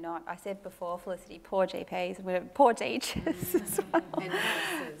 I'm not. I said before, Felicity, poor GPs, poor teachers as well.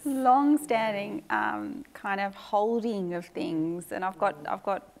 Long-standing kind of holding of things, and I've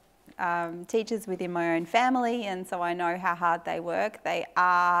got teachers within my own family, and so I know how hard they work. They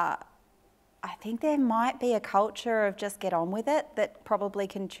are. I think there might be a culture of just get on with it that probably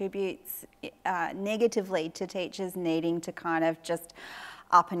contributes negatively to teachers needing to kind of just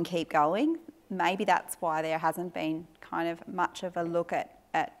up and keep going. Maybe that's why there hasn't been kind of much of a look at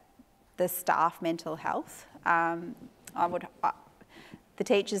the staff mental health. The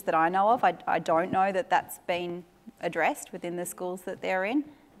teachers that I know of, I don't know that that's been addressed within the schools that they're in.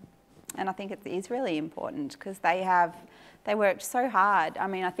 And I think it is really important, because they worked so hard. I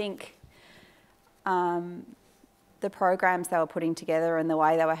mean, I think the programs they were putting together and the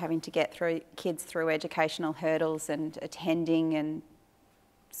way they were having to get kids through educational hurdles and attending and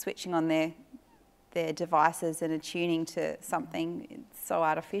switching on their devices and attuning to something so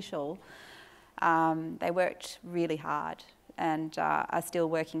artificial, they worked really hard, and are still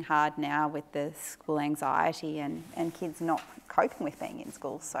working hard now with the school anxiety and kids not coping with being in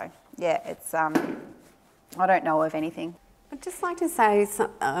school. So yeah, it's I don't know of anything. I'd just like to say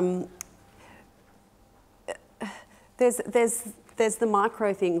there's the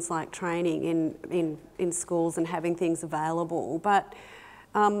micro things like training in schools and having things available, but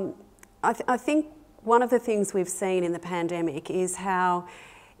I think one of the things we've seen in the pandemic is how,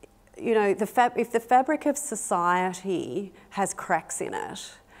 you know, if the fabric of society has cracks in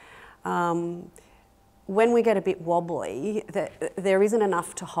it, when we get a bit wobbly, there isn't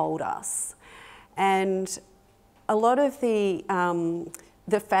enough to hold us. And a lot of the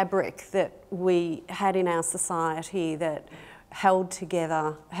fabric that we had in our society that held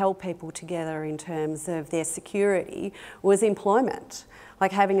people together in terms of their security was employment.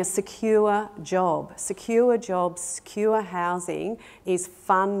 Like having a secure job. Secure jobs, secure housing is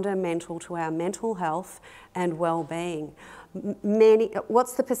fundamental to our mental health and well-being.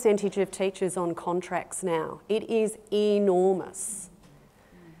 What's the percentage of teachers on contracts now? It is enormous.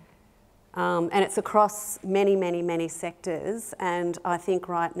 And it's across many, many, many sectors. And I think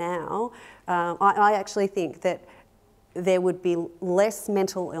right now, I actually think that there would be less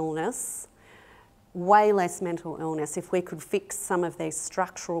mental illness, way less mental illness, if we could fix some of these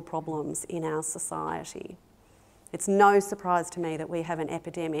structural problems in our society. It's no surprise to me that we have an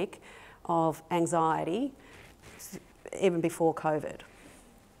epidemic of anxiety even before COVID.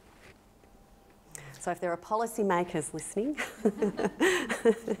 So if there are policymakers listening,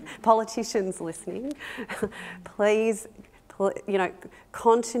 politicians listening, please, you know,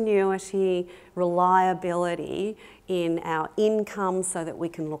 continuity, reliability in our income so that we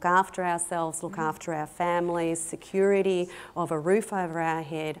can look after ourselves, look after our families, security of a roof over our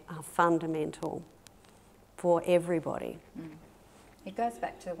head are fundamental for everybody. It goes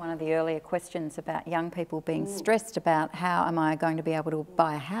back to one of the earlier questions about young people being stressed about how am I going to be able to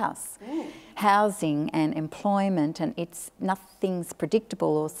buy a house. Housing and employment, and nothing's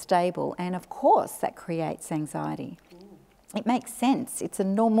predictable or stable, and of course that creates anxiety. It makes sense. It's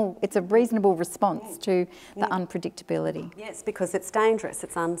a reasonable response to the unpredictability. Yes, because it's dangerous,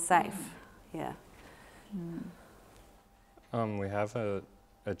 it's unsafe. Yeah. We have a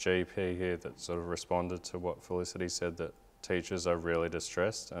GP here that sort of responded to what Felicity said, that teachers are really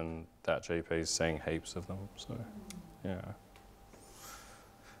distressed, and that GP is seeing heaps of them, so yeah.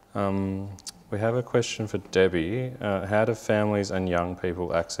 We have a question for Debbie. How do families and young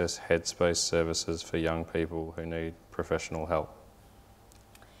people access headspace services for young people who need professional help?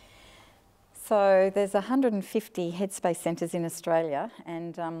 So there's 150 headspace centres in Australia,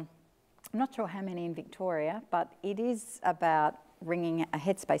 and I'm not sure how many in Victoria, but it is about ringing a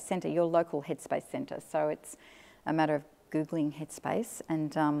headspace centre, your local headspace centre. So it's a matter of Googling headspace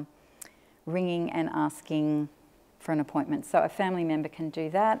and ringing and asking for an appointment. So a family member can do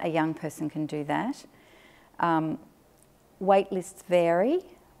that, a young person can do that. Wait lists vary,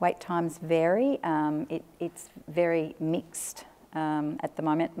 wait times vary. It's very mixed at the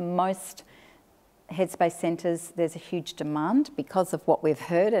moment. Most headspace centres, there's a huge demand because of what we've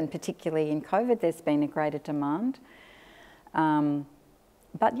heard, and particularly in COVID, there's been a greater demand.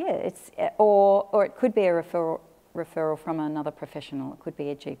 But yeah, or it could be a referral from another professional. It could be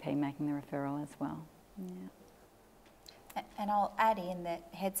a GP making the referral as well. Yeah. And I'll add in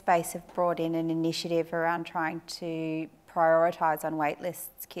that Headspace have brought in an initiative around trying to prioritise on wait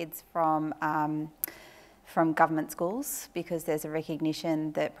lists kids from government schools, because there's a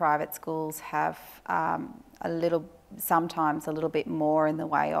recognition that private schools have sometimes a little bit more in the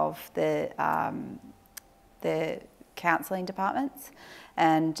way of the counselling departments.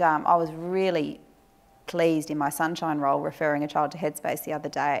 And I was really pleased in my sunshine role referring a child to Headspace the other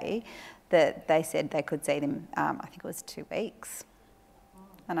day that they said they could see them, I think it was 2 weeks.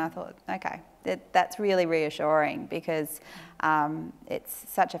 And I thought, okay, that's really reassuring, because it's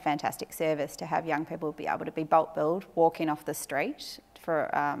such a fantastic service to have young people be able to be bulk billed, walking off the street for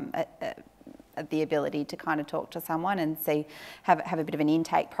the ability to kind of talk to someone and have a bit of an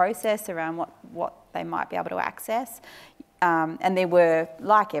intake process around what they might be able to access. And there were,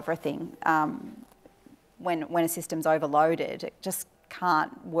 like everything, when a system's overloaded, it just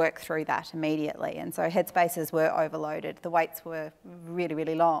can't work through that immediately. And so Headspaces were overloaded. The waits were really,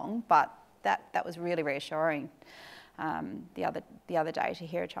 really long, but that was really reassuring the other day to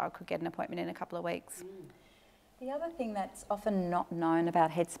hear a child could get an appointment in a couple of weeks. The other thing that's often not known about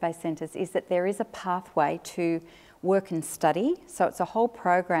Headspace centres is that there is a pathway to work and study. So it's a whole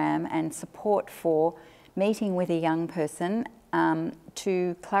program and support for meeting with a young person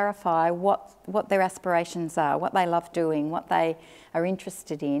to clarify what their aspirations are, what they love doing, what they are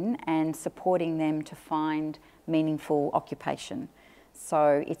interested in, and supporting them to find meaningful occupation.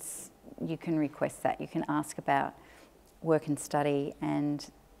 So you can request that. You can ask about work and study, and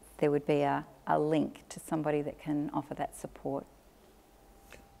there would be a link to somebody that can offer that support.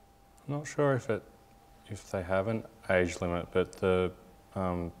 I'm not sure if they have an age limit, but the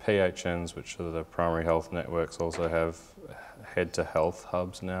PHNs, which are the primary health networks, also have head to health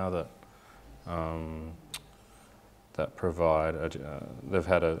hubs now that provide, they've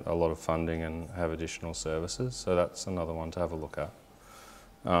had a lot of funding and have additional services, so that's another one to have a look at.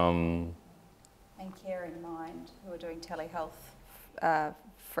 And Care in Mind, who are doing telehealth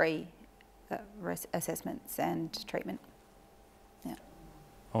free assessments and treatment. Yeah.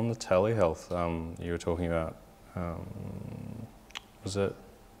 On the telehealth, you were talking about, was it?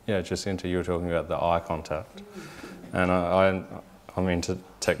 Yeah, Jacinta, you were talking about the eye contact. And I'm into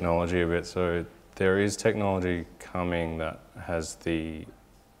technology a bit, so there is technology coming that has the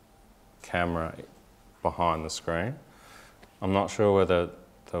camera behind the screen. I'm not sure whether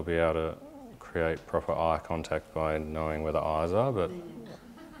they'll be able to create proper eye contact by knowing where the eyes are, but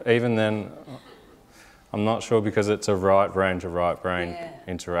even then, I'm not sure, because it's a right brain to right brain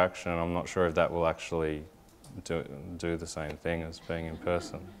interaction. I'm not sure if that will actually do the same thing as being in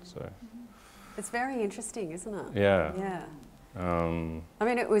person. So it's very interesting, isn't it? Yeah. Yeah. I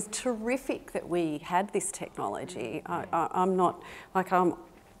mean, it was terrific that we had this technology. I'm not like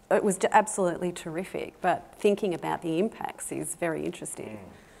it was absolutely terrific, but thinking about the impacts is very interesting.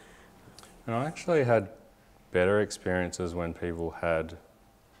 And I actually had better experiences when people had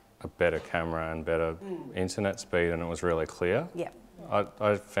a better camera and better internet speed, and it was really clear. Yeah.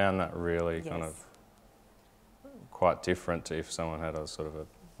 I found that really kind of quite different to if someone had a sort of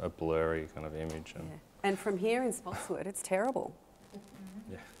a blurry kind of image. And from here in Spotswood, it's terrible.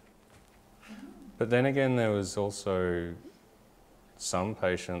 Yeah. But then again, there was also some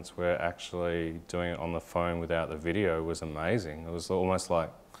patients where actually doing it on the phone without the video was amazing. It was almost like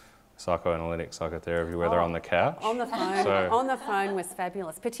psychoanalytic psychotherapy where they're on the couch. On the phone, on the phone was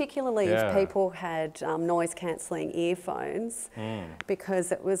fabulous, particularly if people had noise cancelling earphones,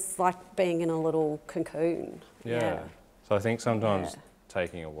 because it was like being in a little cocoon. Yeah. So I think sometimes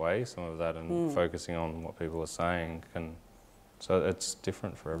taking away some of that and focusing on what people are saying so it's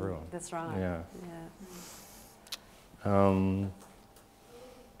different for everyone. That's right. Yeah.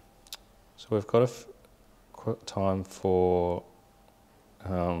 So we've got time for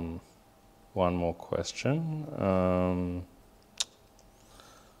one more question. Can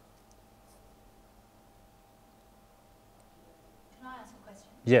I ask a question?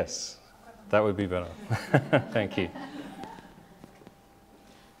 Yes, that would be better. Thank you.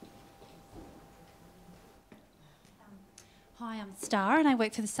 Hi, I'm Star and I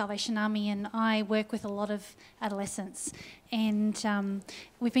work for the Salvation Army, and I work with a lot of adolescents, and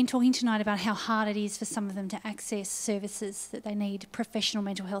we've been talking tonight about how hard it is for some of them to access services that they need, professional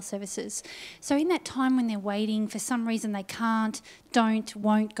mental health services. So in that time when they're waiting, for some reason they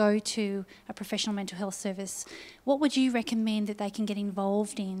won't go to a professional mental health service, what would you recommend that they can get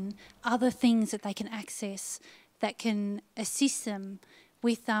involved in, other things that they can access that can assist them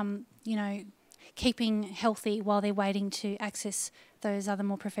with, keeping healthy while they're waiting to access those other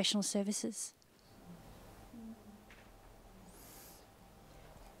more professional services.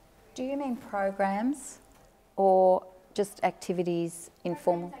 Do you mean programs or just activities,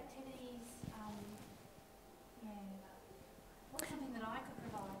 informal? Activities, what's something that I could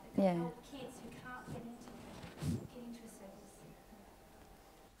provide that Yeah. could help kids who can't get into a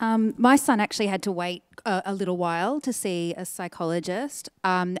service? My son actually had to wait a little while to see a psychologist,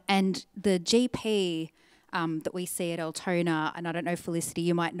 and the GP that we see at Altona, and I don't know, Felicity,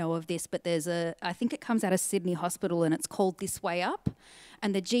 you might know of this, but I think it comes out of Sydney Hospital and it's called This Way Up,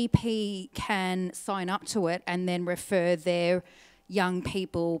 and the GP can sign up to it and then refer their young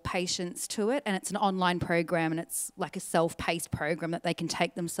people, patients to it, and it's an online program and it's like a self-paced program that they can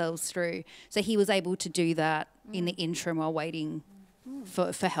take themselves through. So he was able to do that in the interim while waiting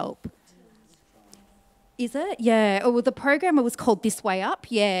for help. Is it? Yeah. Oh, well, the program was called This Way Up.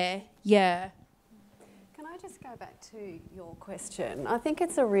 Yeah. Can I just go back to your question? I think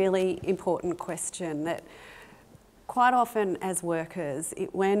it's a really important question that quite often as workers,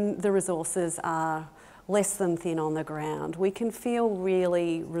 when the resources are less than thin on the ground, we can feel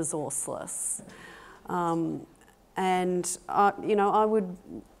really resourceless.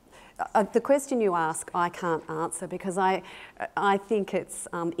 The question you ask, I can't answer because I think it's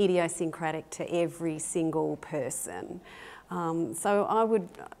idiosyncratic to every single person. So I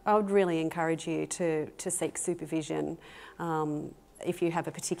would really encourage you to seek supervision if you have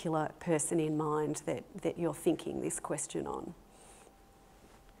a particular person in mind that you're thinking this question on.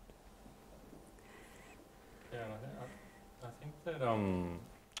 Yeah, I think that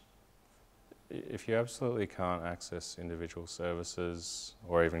if you absolutely can't access individual services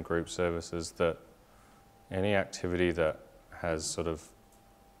or even group services, that any activity that has sort of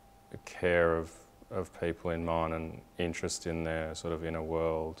a care of people in mind and interest in their sort of inner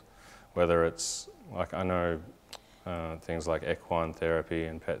world, whether it's like, I know things like equine therapy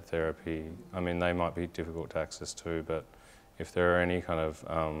and pet therapy, I mean, they might be difficult to access too, but if there are any kind of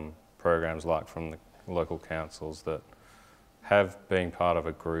programs like from the local councils that have been part of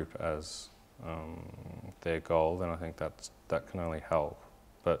a group as their goal, then I think that can only help.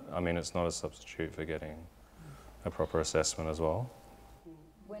 But I mean, it's not a substitute for getting a proper assessment as well.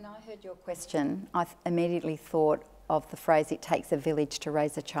 When I heard your question, I immediately thought of the phrase, it takes a village to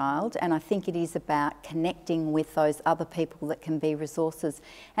raise a child, and I think it is about connecting with those other people that can be resources.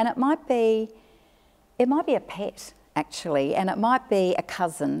 And it might be a pet, actually, and it might be a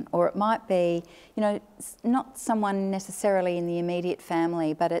cousin, or it might be, not someone necessarily in the immediate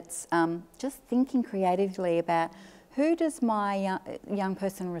family, but it's just thinking creatively about who does my young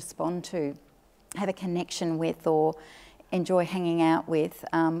person respond to, have a connection with, or enjoy hanging out with.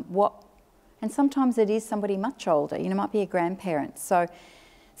 And sometimes it is somebody much older, it might be a grandparent. So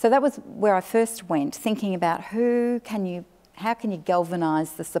that was where I first went, thinking about how can you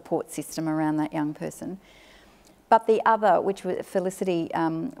galvanise the support system around that young person. But the other, which Felicity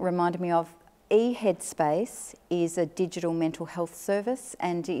reminded me of, eHeadspace is a digital mental health service,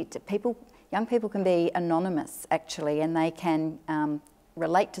 and young people can be anonymous actually, and they can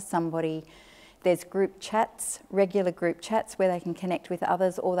relate to somebody. There's group chats, regular group chats where they can connect with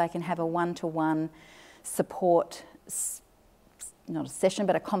others, or they can have a one-to-one support, not a session,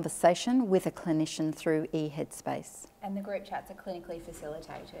 but a conversation with a clinician through eHeadspace. And the group chats are clinically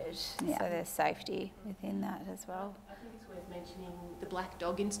facilitated, Yeah. so there's safety within that as well. I think it's worth mentioning the Black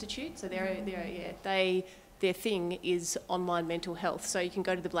Dog Institute. So their thing is online mental health. So you can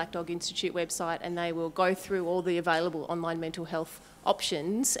go to the Black Dog Institute website and they will go through all the available online mental health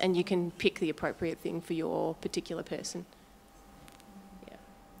options, and you can pick the appropriate thing for your particular person. Yeah.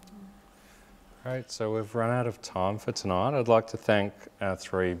 Great, so we've run out of time for tonight. I'd like to thank our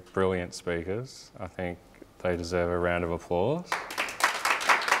three brilliant speakers. I think they deserve a round of applause.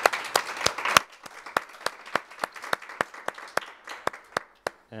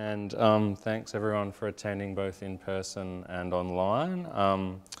 And thanks everyone for attending both in person and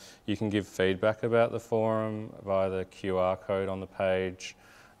online. You can give feedback about the forum via the QR code on the page,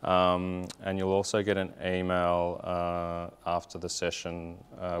 and you'll also get an email after the session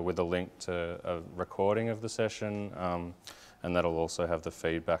with a link to a recording of the session, and that'll also have the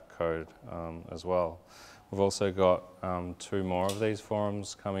feedback code as well. We've also got 2 more of these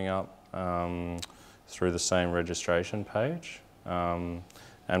forums coming up through the same registration page.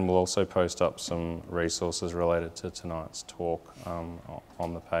 And we'll also post up some resources related to tonight's talk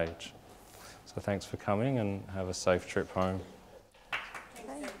on the page. So thanks for coming and have a safe trip home.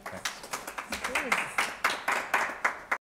 Thanks.